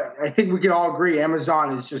 I think we could all agree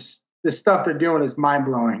Amazon is just, the stuff they're doing is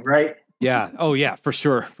mind-blowing, right? Yeah. Oh, yeah, for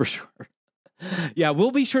sure. For sure. Yeah, we'll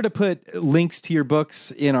be sure to put links to your books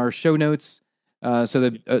in our show notes so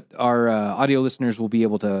that our audio listeners will be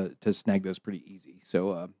able to snag those pretty easy.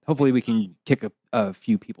 So hopefully we can kick a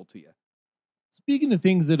few people to you. Speaking of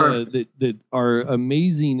things that are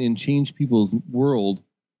amazing and change people's world,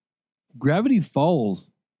 Gravity Falls.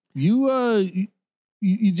 You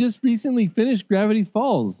just recently finished Gravity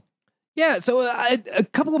Falls. Yeah, so a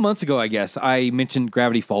couple of months ago, I guess, I mentioned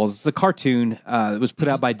Gravity Falls. It's a cartoon that was put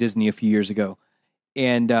out by Disney a few years ago.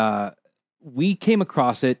 And we came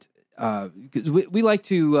across it because we like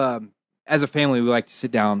to, as a family, we like to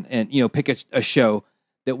sit down and, pick a show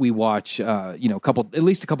that we watch, at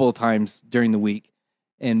least a couple of times during the week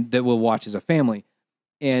and that we'll watch as a family.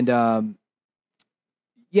 And so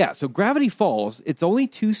Gravity Falls, it's only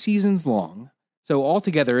 2 seasons long. So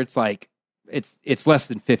altogether, it's like, it's less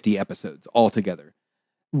than 50 episodes altogether.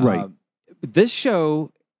 Right. This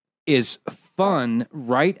show is fun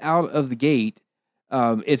right out of the gate.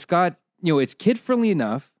 It's got, it's kid friendly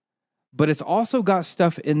enough, but it's also got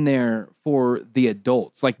stuff in there for the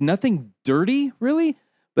adults. Like nothing dirty really,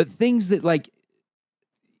 but things that like,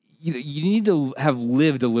 you need to have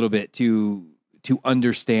lived a little bit to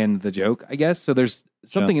understand the joke, I guess. So there's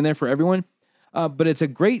something in there for everyone. But it's a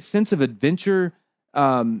great sense of adventure.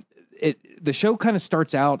 The show kind of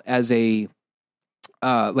starts out as a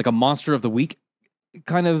like a monster of the week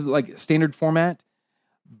kind of like standard format,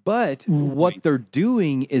 but what they're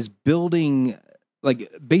doing is building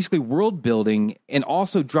like basically world building and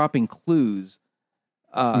also dropping clues.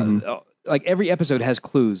 Like every episode has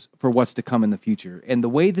clues for what's to come in the future, and the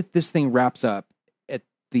way that this thing wraps up at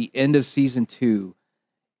the end of season 2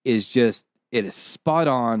 is just, it is spot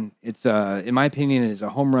on. It's in my opinion, it is a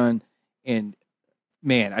home run. And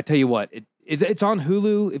man, I tell you what, it's on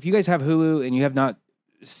Hulu. If you guys have Hulu and you have not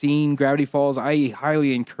seen Gravity Falls, I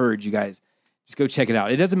highly encourage you guys just go check it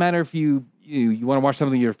out. It doesn't matter if you want to watch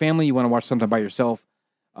something with your family, you want to watch something by yourself.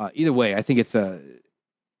 Either way, I think it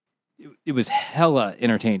was hella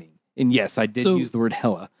entertaining. And yes, I did use the word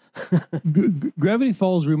hella. Gravity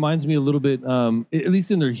Falls reminds me a little bit, at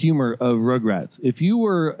least in their humor, of Rugrats. If you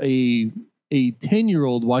were a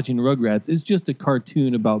 10-year-old watching Rugrats, it's just a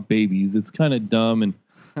cartoon about babies. It's kind of dumb, and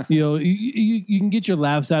you can get your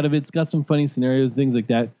laughs out of it. It's got some funny scenarios, things like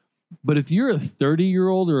that. But if you're a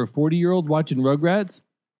 30-year-old or a 40-year-old watching Rugrats,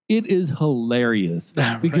 it is hilarious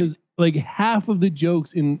because like half of the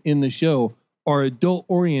jokes in the show are adult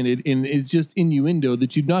oriented, and it's just innuendo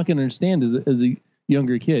that you're not going to understand as a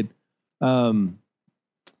younger kid. And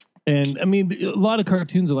I mean, a lot of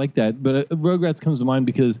cartoons are like that, but Rugrats comes to mind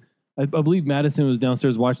because I believe Madison was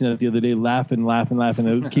downstairs watching that the other day, laughing.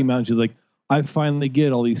 And it came out and she's like, I finally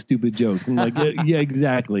get all these stupid jokes. I'm like, yeah,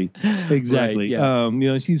 exactly. Right,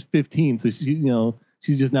 yeah. She's 15, so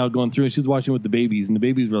she's just now going through and she's watching with the babies, and the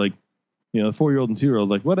babies were like, 4-year-old and 2-year-old,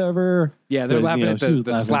 like whatever. Yeah, they're laughing at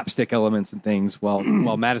the slapstick elements and things while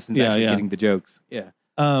Madison's actually getting the jokes. Yeah.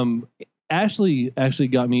 Ashley actually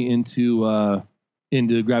got me into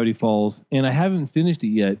Gravity Falls, and I haven't finished it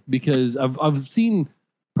yet because I've seen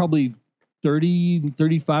probably 30,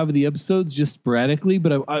 35 of the episodes just sporadically,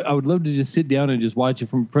 but I would love to just sit down and just watch it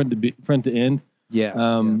from front to end.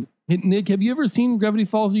 Yeah. Nick, have you ever seen Gravity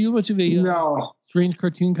Falls? Are you much of a strange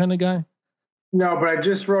cartoon kind of guy? No, but I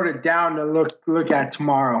just wrote it down to look at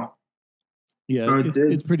tomorrow. Yeah, so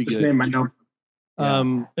it's pretty good. Made my note.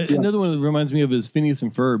 Another one that reminds me of is Phineas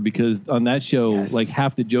and Ferb, because on that show, like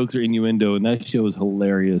half the jokes are innuendo, and that show is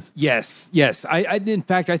hilarious. Yes. I in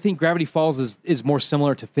fact, I think Gravity Falls is more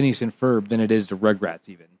similar to Phineas and Ferb than it is to Rugrats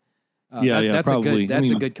even. That's probably. That's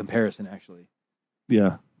a good comparison, actually.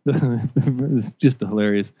 Yeah, it's just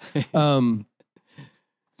hilarious.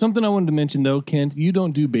 Something I wanted to mention though, Kent, you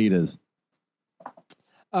don't do betas.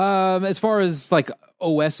 As far as like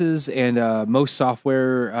OSs and most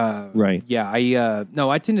software, right? Yeah, I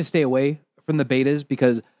tend to stay away from the betas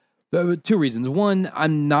because two reasons. One,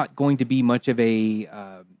 I'm not going to be much of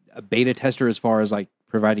a beta tester as far as like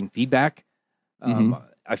providing feedback.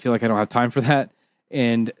 I feel like I don't have time for that.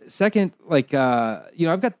 And second, like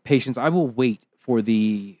I've got patience. I will wait for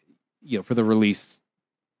the release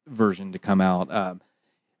version to come out.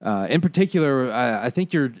 In particular, I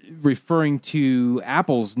think you're referring to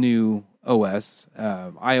Apple's new OS,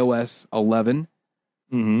 iOS 11.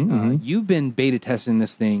 You've been beta testing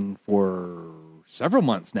this thing for several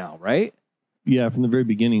months now, right? Yeah, from the very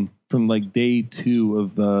beginning, from like day 2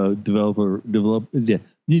 of developer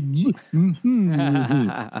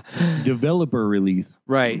release.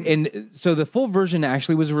 Right. And so the full version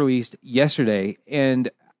actually was released yesterday. And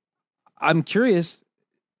I'm curious,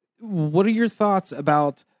 what are your thoughts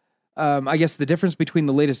about, I guess, the difference between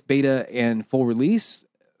the latest beta and full release?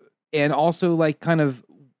 And also, like, kind of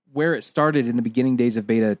where it started in the beginning days of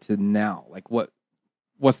beta to now? Like,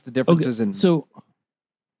 what's the differences in... So,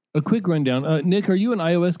 a quick rundown. Nick, are you an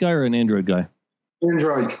iOS guy or an Android guy?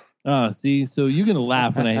 Android. See, so you're going to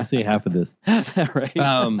laugh when I say half of this. Right.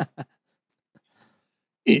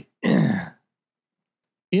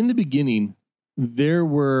 In the beginning, there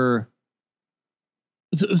were...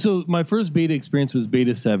 So my first beta experience was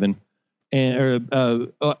beta 7, or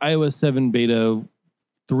iOS 7 beta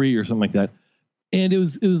 3 or something like that. And it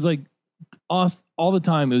was like all the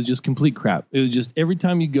time. It was just complete crap. It was just every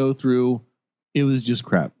time you go through, it was just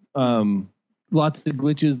crap. Lots of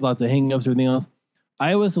glitches, lots of hang-ups, everything else.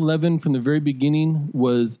 iOS 11 from the very beginning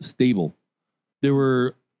was stable. There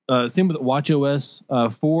were same with watchOS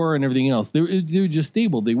 4 and everything else. They were just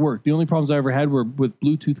stable. They worked. The only problems I ever had were with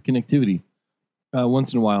Bluetooth connectivity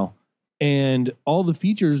once in a while. And all the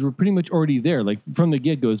features were pretty much already there. Like from the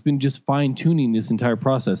get-go, it's been just fine-tuning this entire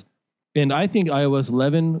process. And I think iOS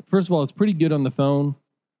 11, first of all, it's pretty good on the phone.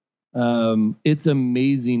 It's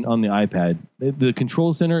amazing on the iPad. The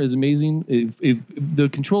control center is amazing. If the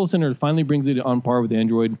control center finally brings it on par with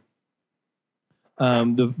Android.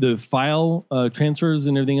 The file transfers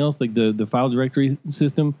and everything else, like the file directory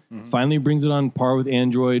system, finally brings it on par with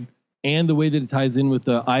Android, and the way that it ties in with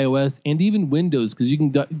the iOS and even Windows, because you can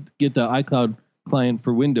get the iCloud client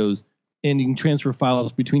for Windows, and you can transfer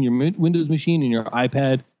files between your Windows machine and your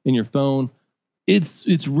iPad and your phone.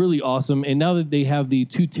 It's really awesome. And now that they have the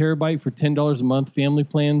 2 terabyte for $10 a month family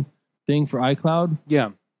plan thing for iCloud,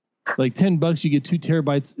 like $10, you get 2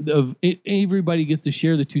 terabytes of everybody gets to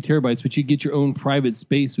share the 2 terabytes, but you get your own private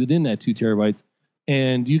space within that 2 terabytes,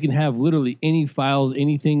 and you can have literally any files,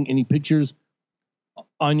 anything, any pictures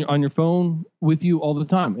on your phone with you all the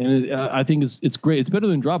time. And I think it's great. It's better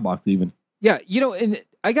than Dropbox even. Yeah, and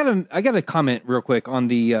I got a comment real quick on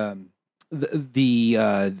the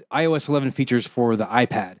iOS 11 features for the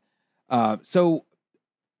iPad. So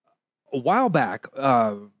a while back,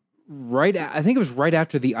 I think it was right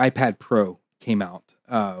after the iPad Pro came out.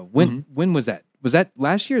 When was that? Was that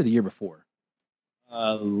last year or the year before?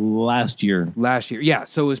 Last year. Last year, yeah.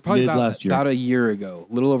 So it was probably about a year ago,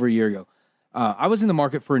 a little over a year ago. I was in the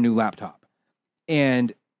market for a new laptop,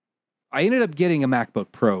 and I ended up getting a MacBook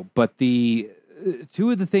Pro. But the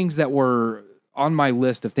two of the things that were on my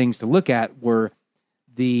list of things to look at were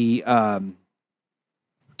the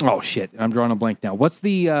oh shit, I'm drawing a blank now. What's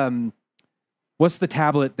the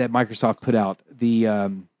tablet that Microsoft put out?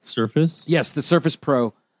 The Surface? Yes, the Surface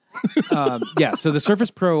Pro. Yeah, so the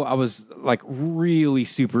Surface Pro, I was like really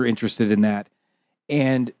super interested in that.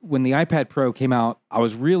 And when the iPad Pro came out, I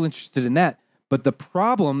was real interested in that. But the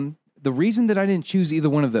reason that I didn't choose either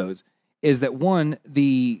one of those is that one,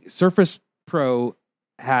 the Surface Pro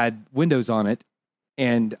had Windows on it,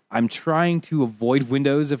 and I'm trying to avoid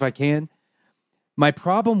Windows if I can. My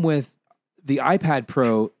problem with the iPad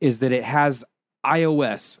Pro is that it has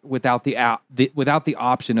iOS without the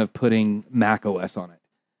option of putting Mac OS on it.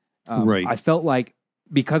 Right. I felt like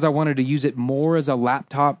because I wanted to use it more as a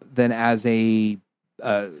laptop than as a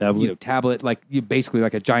tablet, like basically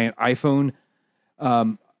like a giant iPhone.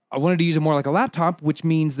 I wanted to use it more like a laptop, which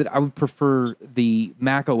means that I would prefer the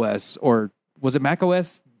Mac OS, or was it Mac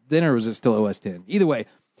OS then, or was it still OS 10? Either way,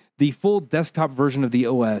 the full desktop version of the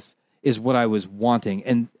OS is what I was wanting.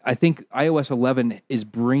 And I think iOS 11 is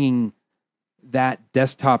bringing that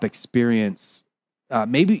desktop experience,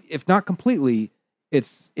 maybe if not completely,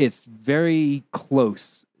 it's very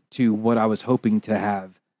close to what I was hoping to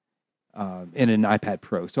have in an iPad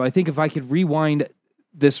Pro. So I think if I could rewind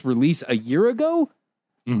this release a year ago,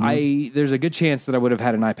 there's a good chance that I would have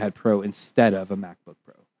had an iPad Pro instead of a MacBook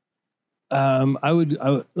Pro.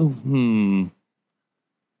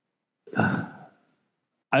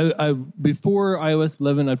 I before iOS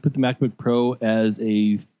 11, I'd put the MacBook Pro as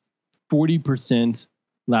a 40%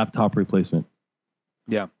 laptop replacement.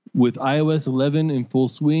 Yeah. With iOS 11 in full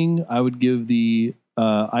swing, I would give the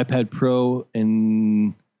iPad Pro a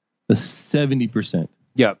 70%.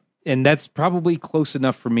 Yeah, and that's probably close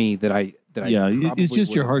enough for me that I it's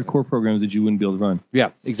just your hardcore programs that you wouldn't be able to run.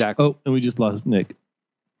 Yeah, exactly. Oh, and we just lost Nick.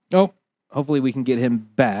 Oh, hopefully we can get him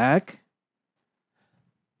back.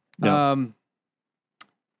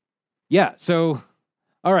 Yeah. So,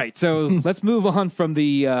 all right. So let's move on from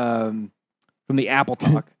the Apple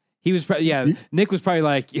talk. He was Nick was probably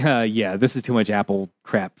like, yeah, this is too much Apple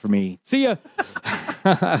crap for me. See ya.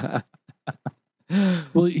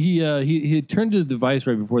 Well, he had turned his device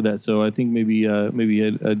right before that, so I think maybe he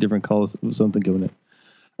had a different call or something going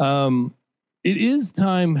in. It is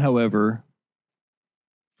time, however,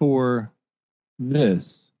 for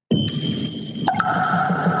this.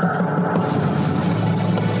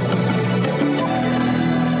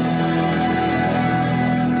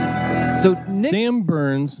 So Nick, Sam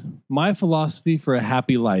Berns, My Philosophy for a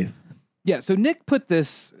Happy Life. Yeah, so Nick put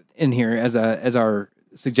this in here as our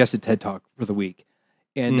suggested TED Talk for the week,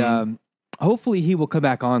 and hopefully he will come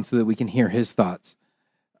back on so that we can hear his thoughts.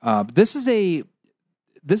 This is a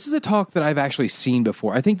talk that I've actually seen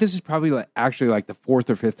before. I think this is probably actually like the fourth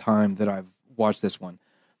or fifth time that I've watched this one.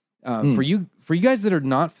 For you guys that are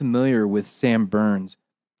not familiar with Sam Berns,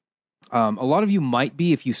 a lot of you might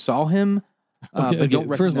be if you saw him. But don't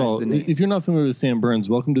recognize First of all, the name. if you're not familiar with Sam Berns,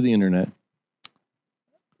 welcome to the internet.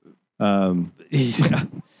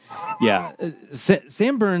 Yeah.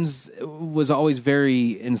 Sam Berns was always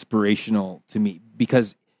very inspirational to me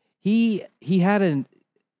because he had a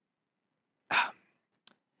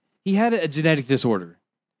genetic disorder,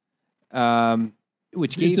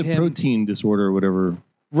 which gave him protein disorder or whatever.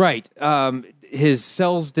 Right. His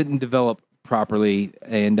cells didn't develop properly,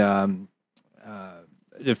 and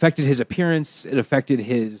it affected his appearance. It affected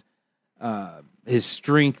his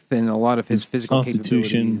strength and a lot of his physical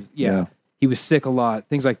constitution. Yeah. He was sick a lot,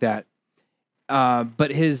 things like that.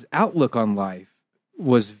 But his outlook on life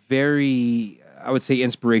was very, I would say,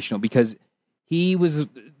 inspirational because he was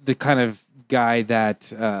the kind of guy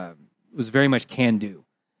that was very much can do.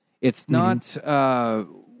 It's not, woe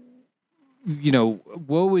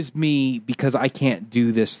is me because I can't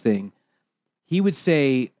do this thing. He would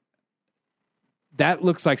say, that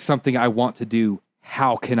looks like something I want to do.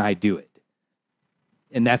 How can I do it?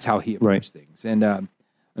 And that's how he approached things. And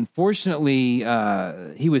unfortunately,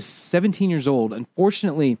 he was 17 years old.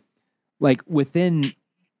 Unfortunately, like within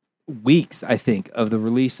weeks, I think, of the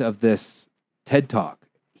release of this TED Talk,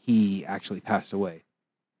 he actually passed away.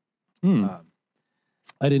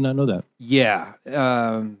 I did not know that. Yeah.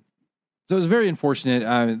 So it was very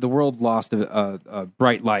unfortunate. The world lost a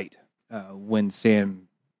bright light when Sam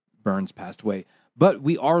Berns passed away. But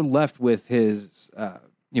we are left with his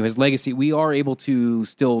legacy. We are able to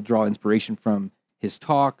still draw inspiration from his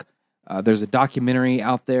talk. There's a documentary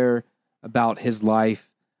out there about his life.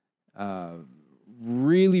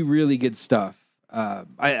 Really, really good stuff.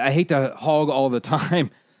 I hate to hog all the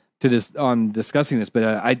time on discussing this, but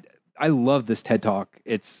I love this TED Talk.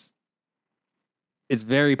 It's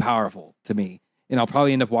very powerful to me, and I'll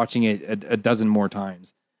probably end up watching it a dozen more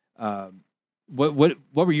times. What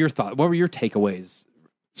were your thoughts? What were your takeaways?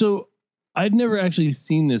 So I'd never actually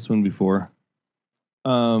seen this one before,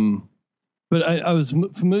 but I was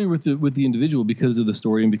familiar with the individual because of the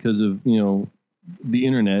story and because of the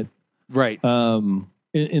internet, right? And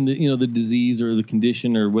the disease or the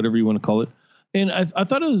condition or whatever you want to call it. And I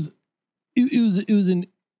thought it was an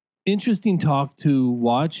interesting talk to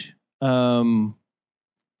watch. I don't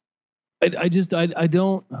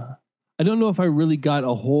know if I really got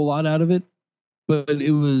a whole lot out of it. But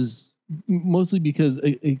it was mostly because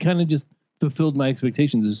it kind of just fulfilled my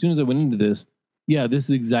expectations. As soon as I went into this, this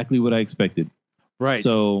is exactly what I expected. Right.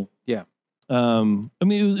 So yeah. I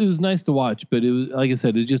mean, it was nice to watch, but it was, like I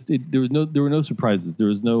said, there were no surprises. There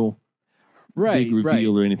was no big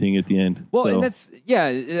reveal or anything at the end. Well, and that's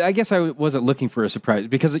I guess I wasn't looking for a surprise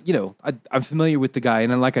because I'm familiar with the guy,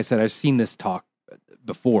 and then, like I said, I've seen this talk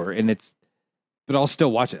before, but I'll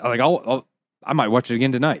still watch it. Like I might watch it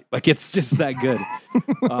again tonight. Like it's just that good.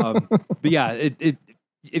 But yeah,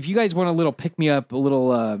 if you guys want a little pick me up, a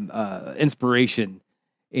little inspiration,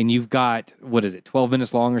 and you've got 12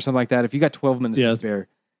 minutes long or something like that. If you got 12 minutes to spare,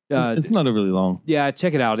 it's not really long. Yeah,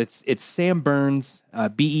 check it out. It's Sam Berns,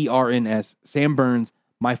 Berns, Sam Berns,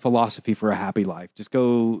 My Philosophy for a Happy Life. Just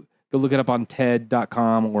go look it up on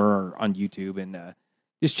TED.com or on YouTube and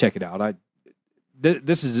just check it out.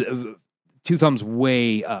 This is 2 thumbs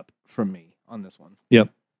way up from me on this one. Yep.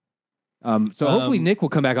 So hopefully Nick will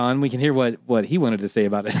come back on. We can hear what he wanted to say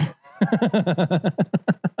about it.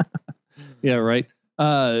 Yeah, right.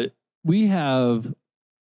 We have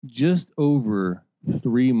just over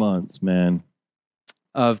 3 months, man.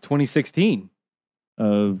 Of 2016.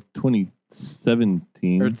 Of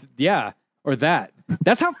 2017. Or that.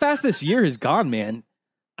 That's how fast this year has gone, man.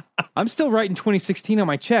 I'm still writing 2016 on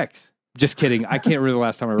my checks. Just kidding. I can't remember the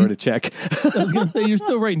last time I wrote a check. I was going to say, you're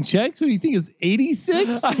still writing checks? What do you think? It's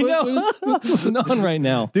 86? I know. What's going on right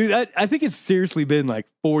now? Dude, I think it's seriously been like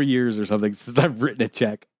 4 years or something since I've written a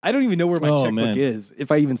check. I don't even know where my checkbook is.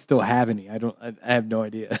 If I even still have any. I have no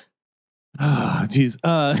idea. Ah, geez.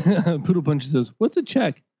 Poodle Punch says, what's a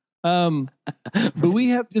check? But we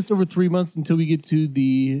have just over 3 months until we get to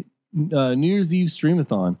the New Year's Eve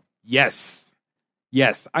Streamathon. Yes.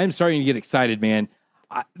 I'm starting to get excited, man.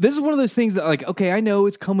 This is one of those things that, like, okay, I know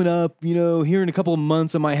it's coming up, here in a couple of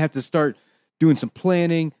months, I might have to start doing some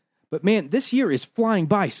planning. But man, this year is flying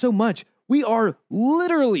by so much. We are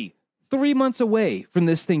literally 3 months away from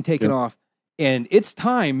this thing taking off. And it's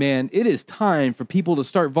time, man. It is time for people to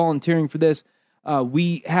start volunteering for this.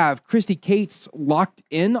 We have Christy Cates locked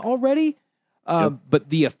in already. But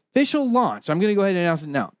the official launch, I'm going to go ahead and announce it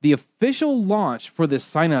now. The official launch for this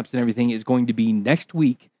signups and everything is going to be next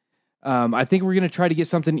week. I think we're going to try to get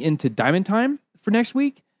something into Diamond Time for next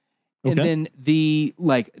week. And then the,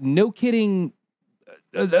 no kidding,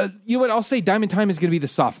 you know what? I'll say Diamond Time is going to be the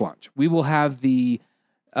soft launch. We will have the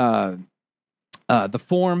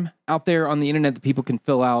form out there on the internet that people can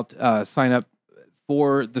fill out, sign up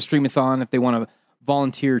for the Streamathon if they want to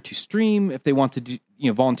volunteer to stream, if they want to do,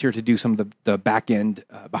 volunteer to do some of the back end,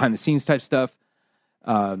 behind the scenes type stuff.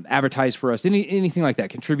 Advertise for us, anything like that.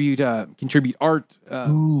 Contribute art,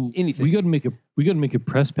 anything. We got to make a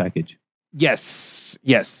press package. Yes.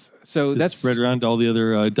 So that's spread around to all the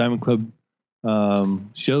other Diamond Club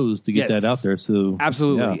shows to get that out there. So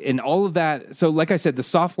absolutely, and all of that. So, like I said, the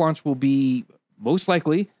soft launch will be most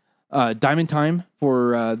likely Diamond Time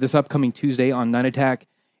for this upcoming Tuesday on 9 Attack,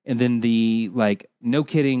 and then the no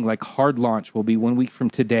kidding hard launch will be 1 week from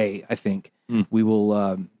today. I think we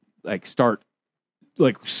will start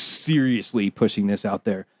seriously pushing this out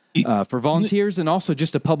there for volunteers and also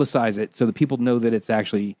just to publicize it so that people know that it's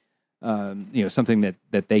actually something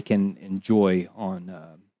that they can enjoy on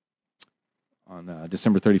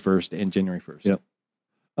December 31st and January 1st. Yep.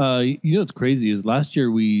 What's crazy is last year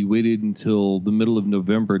we waited until the middle of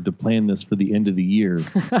November to plan this for the end of the year.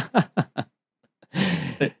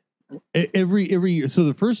 Every year. So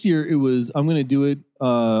the first year it was, I'm going to do it.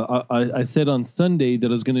 I said on Sunday that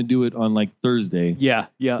I was going to do it on Thursday. Yeah.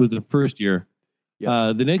 It was the first year.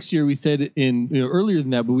 Yeah. The next year we said earlier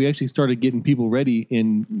than that, but we actually started getting people ready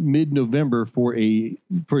in mid-November for a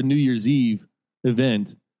New Year's Eve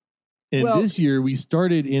event. And this year we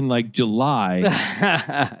started in July.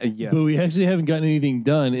 But we actually haven't gotten anything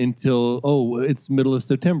done until it's middle of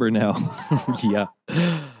September now. Yeah.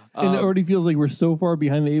 And it already feels like we're so far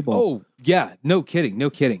behind the 8 ball. Oh, yeah. No kidding.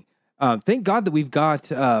 Thank God that we've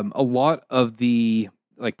got a lot of the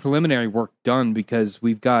preliminary work done because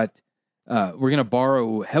we've got we're going to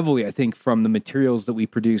borrow heavily, I think, from the materials that we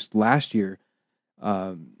produced last year,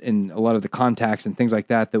 and a lot of the contacts and things like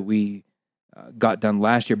that we got done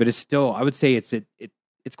last year. But it's still, I would say it's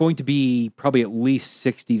going to be probably at least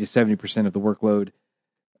 60 to 70% of the workload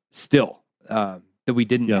still that we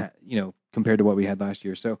didn't, compared to what we had last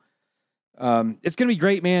year. So it's going to be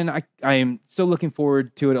great, man. I am so looking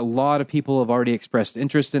forward to it. A lot of people have already expressed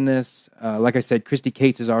interest in this. Like I said, Christy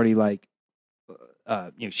Cates is already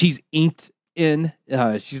she's inked in.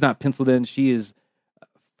 She's not penciled in. She is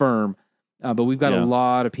firm. But we've got a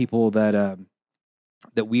lot of people that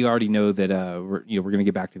we already know that we're going to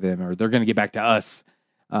get back to them, or they're going to get back to us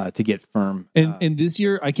to get firm. And this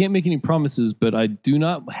year, I can't make any promises, but I do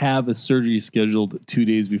not have a surgery scheduled 2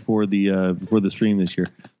 days before the stream this year.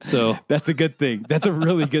 So that's a good thing. That's a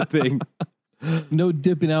really good thing. No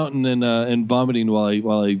dipping out and then and vomiting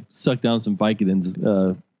while I suck down some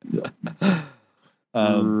Vicodins.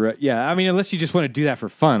 Yeah, I mean, unless you just want to do that for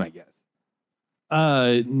fun, I guess.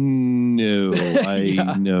 No, no.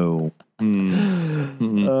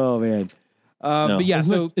 Oh man. No. But yeah,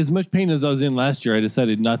 as much pain as I was in last year, I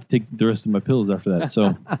decided not to take the rest of my pills after that.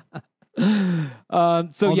 So,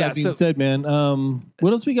 that being said, man,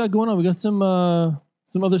 what else we got going on? We got some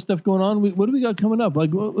other stuff going on. What do we got coming up?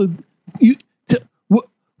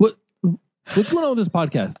 What's going on with this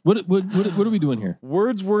podcast? What are we doing here?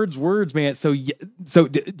 Words, man. So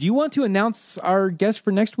do you want to announce our guest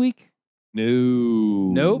for next week?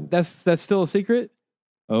 No. Nope. That's still a secret.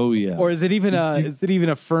 Oh yeah. Or is it even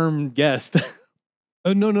a firm guest?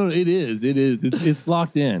 Oh no, it is. It's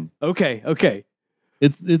locked in. Okay.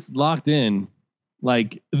 It's locked in.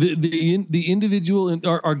 Like the individual,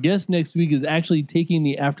 our guest next week is actually taking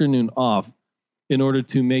the afternoon off in order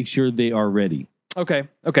to make sure they are ready. Okay.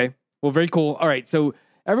 Well, very cool. All right, so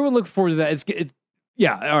everyone look forward to that.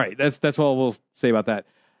 Yeah. All right, that's all we'll say about that.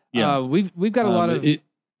 Yeah, we've got a lot of. It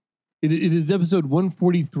is episode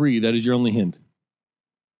 143. That is your only hint.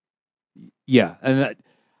 Yeah, and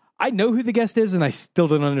I know who the guest is, and I still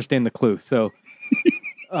don't understand the clue. So,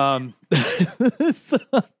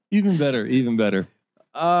 even better.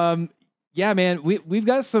 Yeah, man, we've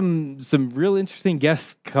got some real interesting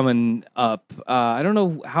guests coming up. I don't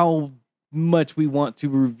know how much we want to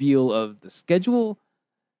reveal of the schedule.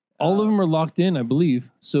 All of them are locked in, I believe.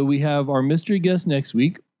 So we have our mystery guest next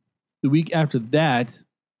week. The week after that,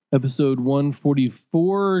 episode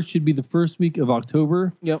 144 should be the first week of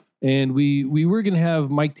October. Yep. And we were going to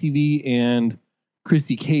have Mike TV and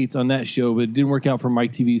Christy Cates on that show, but it didn't work out for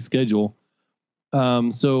Mike TV's schedule.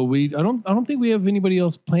 So I don't think we have anybody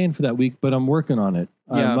else planned for that week, but I'm working on it.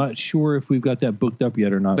 Yeah. I'm not sure if we've got that booked up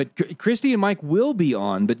yet or not. But Christy and Mike will be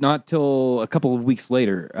on, but not till a couple of weeks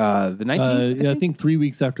later. The 19th. I think 3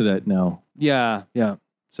 weeks after that now. Yeah.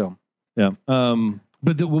 So yeah.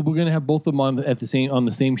 But we're going to have both of them on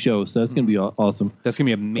the same show, so that's going to be awesome. That's going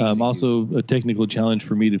to be amazing. Also, a technical challenge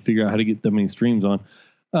for me to figure out how to get that many streams on.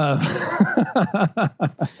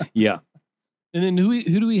 Yeah. And then who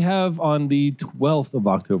do we have on the 12th of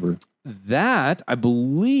October? That, I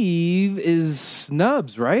believe, is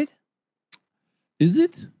Snubs, right? Is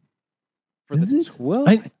it? Is it? 12th,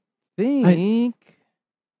 I think.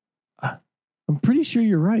 I'm pretty sure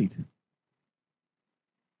you're right.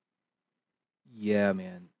 Yeah,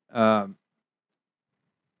 man.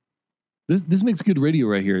 This makes good radio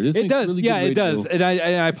right here. It does. Really it does. And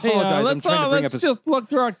I apologize. I'm trying to bring up. Let's just look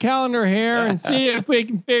through our calendar here and see if we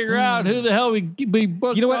can figure out who the hell we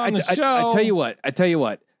booked. You know what? On the show. I tell you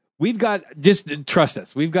what. We've got, just trust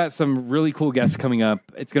us. We've got some really cool guests coming up.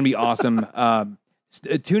 It's going to be awesome.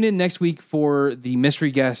 Tune in next week for the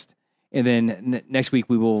mystery guest, and then next week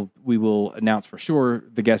we will announce for sure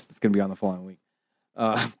the guest that's going to be on the following week.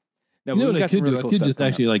 No, you know what I could do? I could just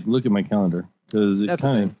actually like look at my calendar because that's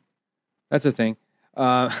a thing.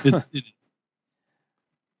 It is.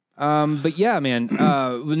 But yeah, man.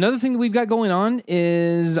 Another thing that we've got going on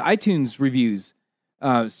is iTunes reviews.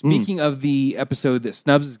 Speaking of the episode that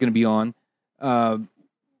Snubs is going to be on,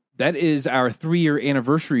 that is our 3-year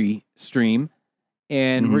anniversary stream,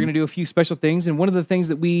 and we're going to do a few special things. And one of the things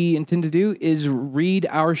that we intend to do is read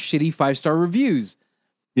our shitty 5-star reviews.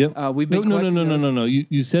 Yep. We've been no.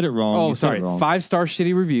 You said it wrong. Oh, sorry. 5-star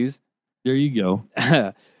shitty reviews. There you go.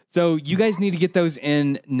 So you guys need to get those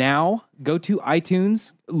in now. Go to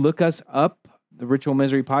iTunes, look us up, the Ritual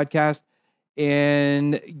Misery Podcast,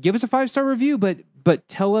 and give us a 5-star review, but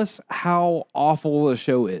tell us how awful the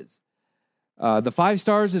show is. The 5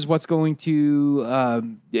 stars is what's going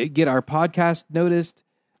to get our podcast noticed,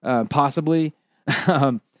 possibly.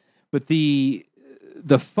 But the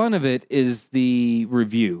fun of it is the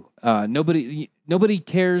review. Nobody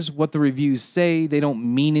cares what the reviews say. They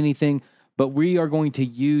don't mean anything. But we are going to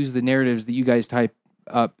use the narratives that you guys type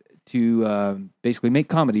up to basically make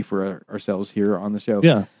comedy for ourselves here on the show.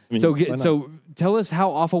 Yeah. So tell us how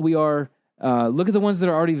awful we are. Look at the ones that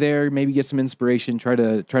are already there. Maybe get some inspiration. Try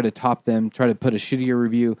to top them. Try to put a shittier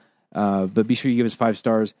review. But be sure you give us 5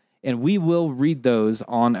 stars, and we will read those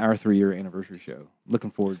on our 3-year anniversary show.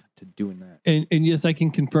 Looking forward to doing that. And yes, I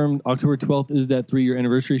can confirm October 12th is that 3-year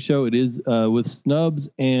anniversary show. It is with Snubs,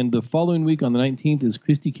 and the following week on the 19th is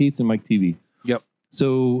Christy Cates and Mike TV. Yep.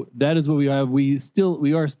 So that is what we have. We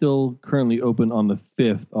are still currently open on the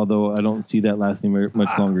 5th, although I don't see that lasting very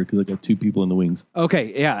much longer because I got 2 people in the wings.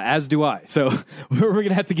 Okay, yeah, as do I. So we're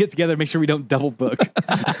gonna have to get together and make sure we don't double book.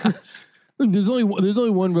 There's only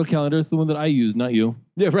one real calendar. It's the one that I use, not you.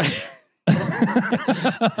 Yeah, right.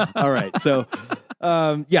 All right. So,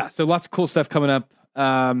 so lots of cool stuff coming up.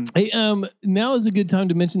 Hey, now is a good time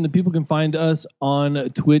to mention that people can find us on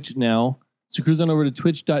Twitch now. So cruise on over to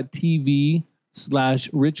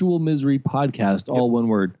twitch.tv/Ritual Misery Podcast, all one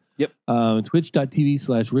word. Yep.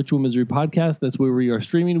 Twitch.tv/Ritual Misery Podcast. That's where we are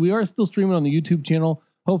streaming. We are still streaming on the YouTube channel.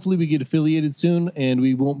 Hopefully we get affiliated soon, and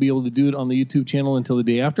we won't be able to do it on the YouTube channel until the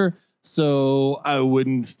day after. So I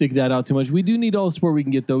wouldn't stick that out too much. We do need all the support we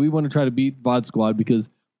can get, though. We want to try to beat VOD Squad because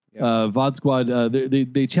VOD Squad,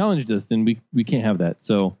 they challenged us, and we can't have that.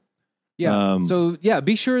 So Yeah. So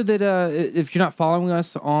be sure that if you're not following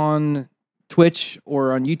us on Twitch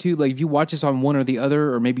or on YouTube, like if you watch us on one or the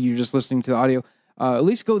other, or maybe you're just listening to the audio, at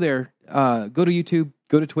least go there. Go to YouTube,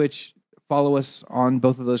 go to Twitch, follow us on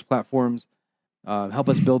both of those platforms. Help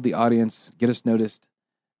us build the audience, get us noticed.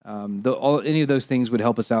 Any of those things would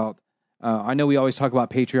help us out. I know we always talk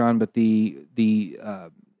about Patreon, but the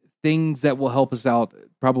things that will help us out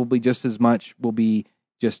probably just as much will be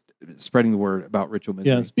just spreading the word about Ritual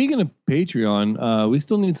Misery. Yeah, speaking of Patreon, we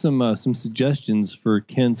still need some suggestions for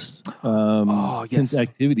Kent's Kent's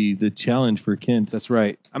activity, the challenge for Kent. That's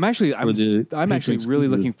right. I'm actually really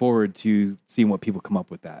looking forward to seeing what people come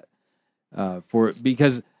up with that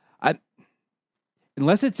because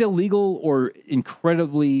unless it's illegal or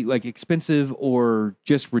incredibly like expensive or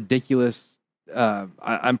just ridiculous,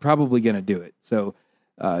 I'm probably going to do it. So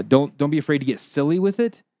don't be afraid to get silly with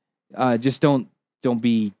it. Just don't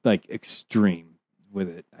be like extreme with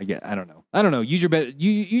it. I don't know. Use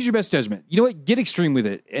your best judgment. You know what? Get extreme with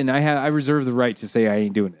it, and I reserve the right to say I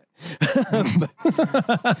ain't doing it.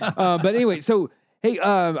 but anyway, so hey,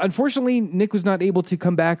 unfortunately, Nick was not able to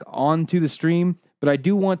come back onto the stream, but I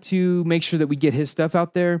do want to make sure that we get his stuff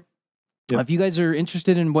out there. Yep. If you guys are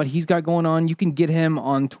interested in what he's got going on, you can get him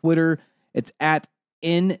on Twitter. It's at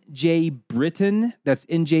NJBritton. That's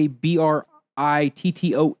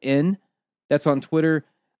NJBritton. That's on Twitter.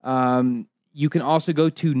 You can also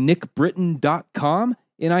go to nickbritton.com,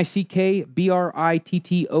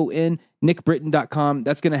 NickBritton, nickbritton.com.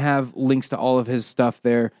 That's going to have links to all of his stuff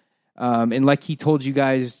there. And like he told you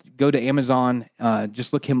guys, go to Amazon,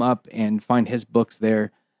 just look him up and find his books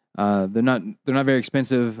there. They're not very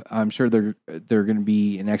expensive. I'm sure they're going to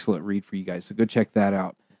be an excellent read for you guys. So go check that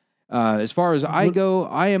out. As far as I go,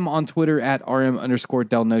 I am on Twitter at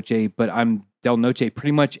RM_Del Noche, but I'm Del Noche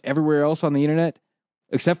pretty much everywhere else on the internet,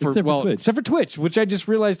 except for Twitch, which I just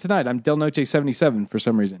realized tonight. I'm Del Noche 77 for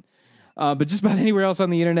some reason. But just about anywhere else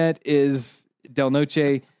on the internet is Del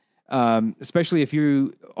Noche. Especially if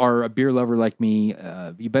you are a beer lover like me,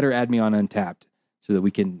 you better add me on Untapped so that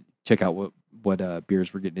we can check out what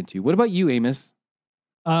beers we're getting into. What about you, Amos?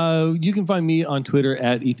 You can find me on Twitter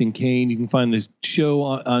at Ethan Kane. You can find the show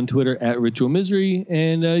on Twitter at Ritual Misery,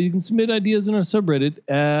 and you can submit ideas in our subreddit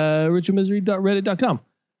at ritualmisery.reddit.com.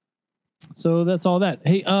 So that's all that.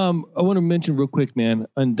 Hey, I want to mention real quick, man.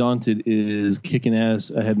 Undaunted is kicking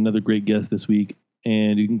ass. I had another great guest this week,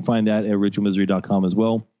 and you can find that at ritualmisery.com as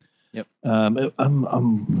well. Yep.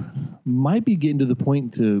 I'm might be getting to the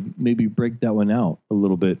point to maybe break that one out a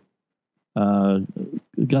little bit.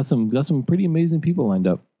 Got some pretty amazing people lined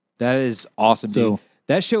up. That is awesome, so, dude.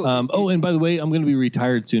 That show. And by the way, I'm going to be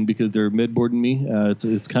retired soon because they're mid-boarding me.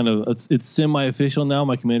 It's semi-official now.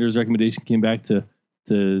 My commander's recommendation came back to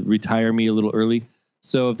retire me a little early.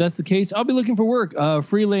 So if that's the case, I'll be looking for work,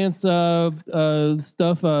 freelance stuff.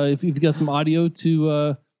 If you've got some audio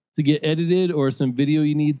to get edited or some video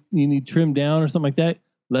you need trimmed down or something like that,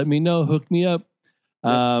 let me know. Hook me up.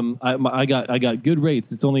 I got good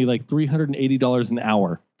rates. It's only like $380 an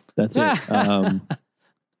hour. That's it.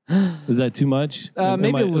 Is that too much? Maybe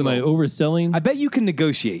a little. Am I overselling? I bet you can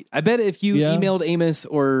negotiate. I bet if you emailed Amos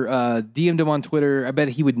or DM'd him on Twitter, I bet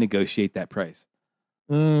he would negotiate that price.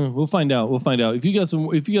 We'll find out. If you got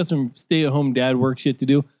some stay-at-home dad work shit to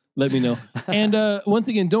do, let me know. And once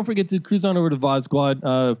again, don't forget to cruise on over to VOD Squad.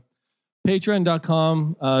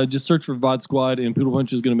 Patreon.com. Just search for VOD Squad, and Poodle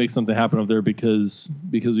Punch is going to make something happen over there because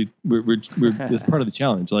we're it's part of the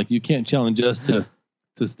challenge. Like, you can't challenge us to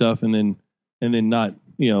stuff and then not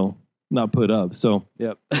put up. So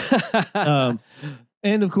yep.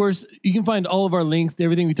 And of course, you can find all of our links to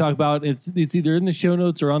everything we talk about. It's either in the show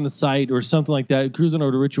notes or on the site or something like that. Cruise on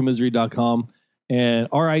over to ritualmisery.com and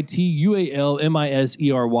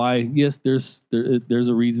RITUALMISERY. Yes, there's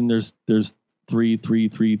a reason there's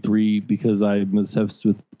 3 because I'm obsessed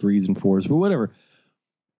with 3s and 4s, but whatever.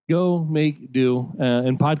 Go, make, do.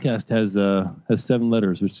 And podcast has 7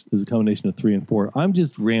 letters, which is a combination of 3 and 4. I'm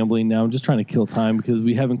just rambling now. I'm just trying to kill time because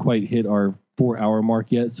we haven't quite hit our 4-hour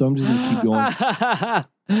mark yet. So I'm just going to keep going.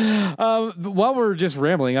 While we're just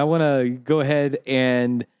rambling, I want to go ahead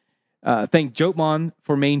and thank Jotmon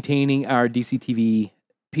for maintaining our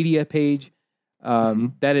dctvPedia page.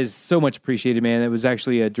 That is so much appreciated, man. It was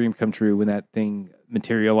actually a dream come true when that thing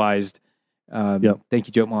materialized. Yep. Thank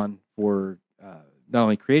you, Jotmon, for not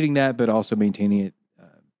only creating that, but also maintaining it.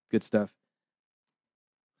 Good stuff.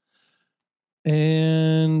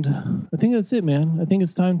 And I think that's it, man. I think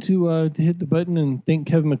it's time to hit the button and thank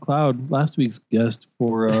Kevin MacLeod, last week's guest,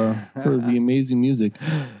 for the amazing music.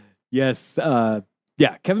 Yes.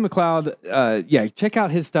 Kevin MacLeod. Check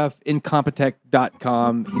out his stuff,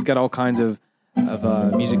 incompetech.com. He's got all kinds of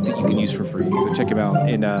of music that you can use for free. So check him out.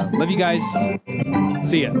 And love you guys.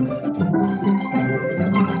 See ya.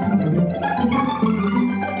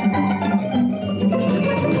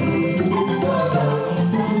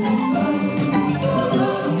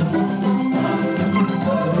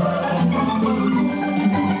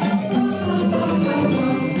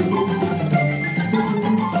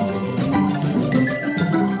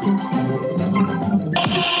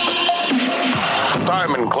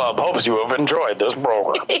 Diamond Club hopes you have enjoyed this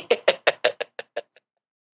program.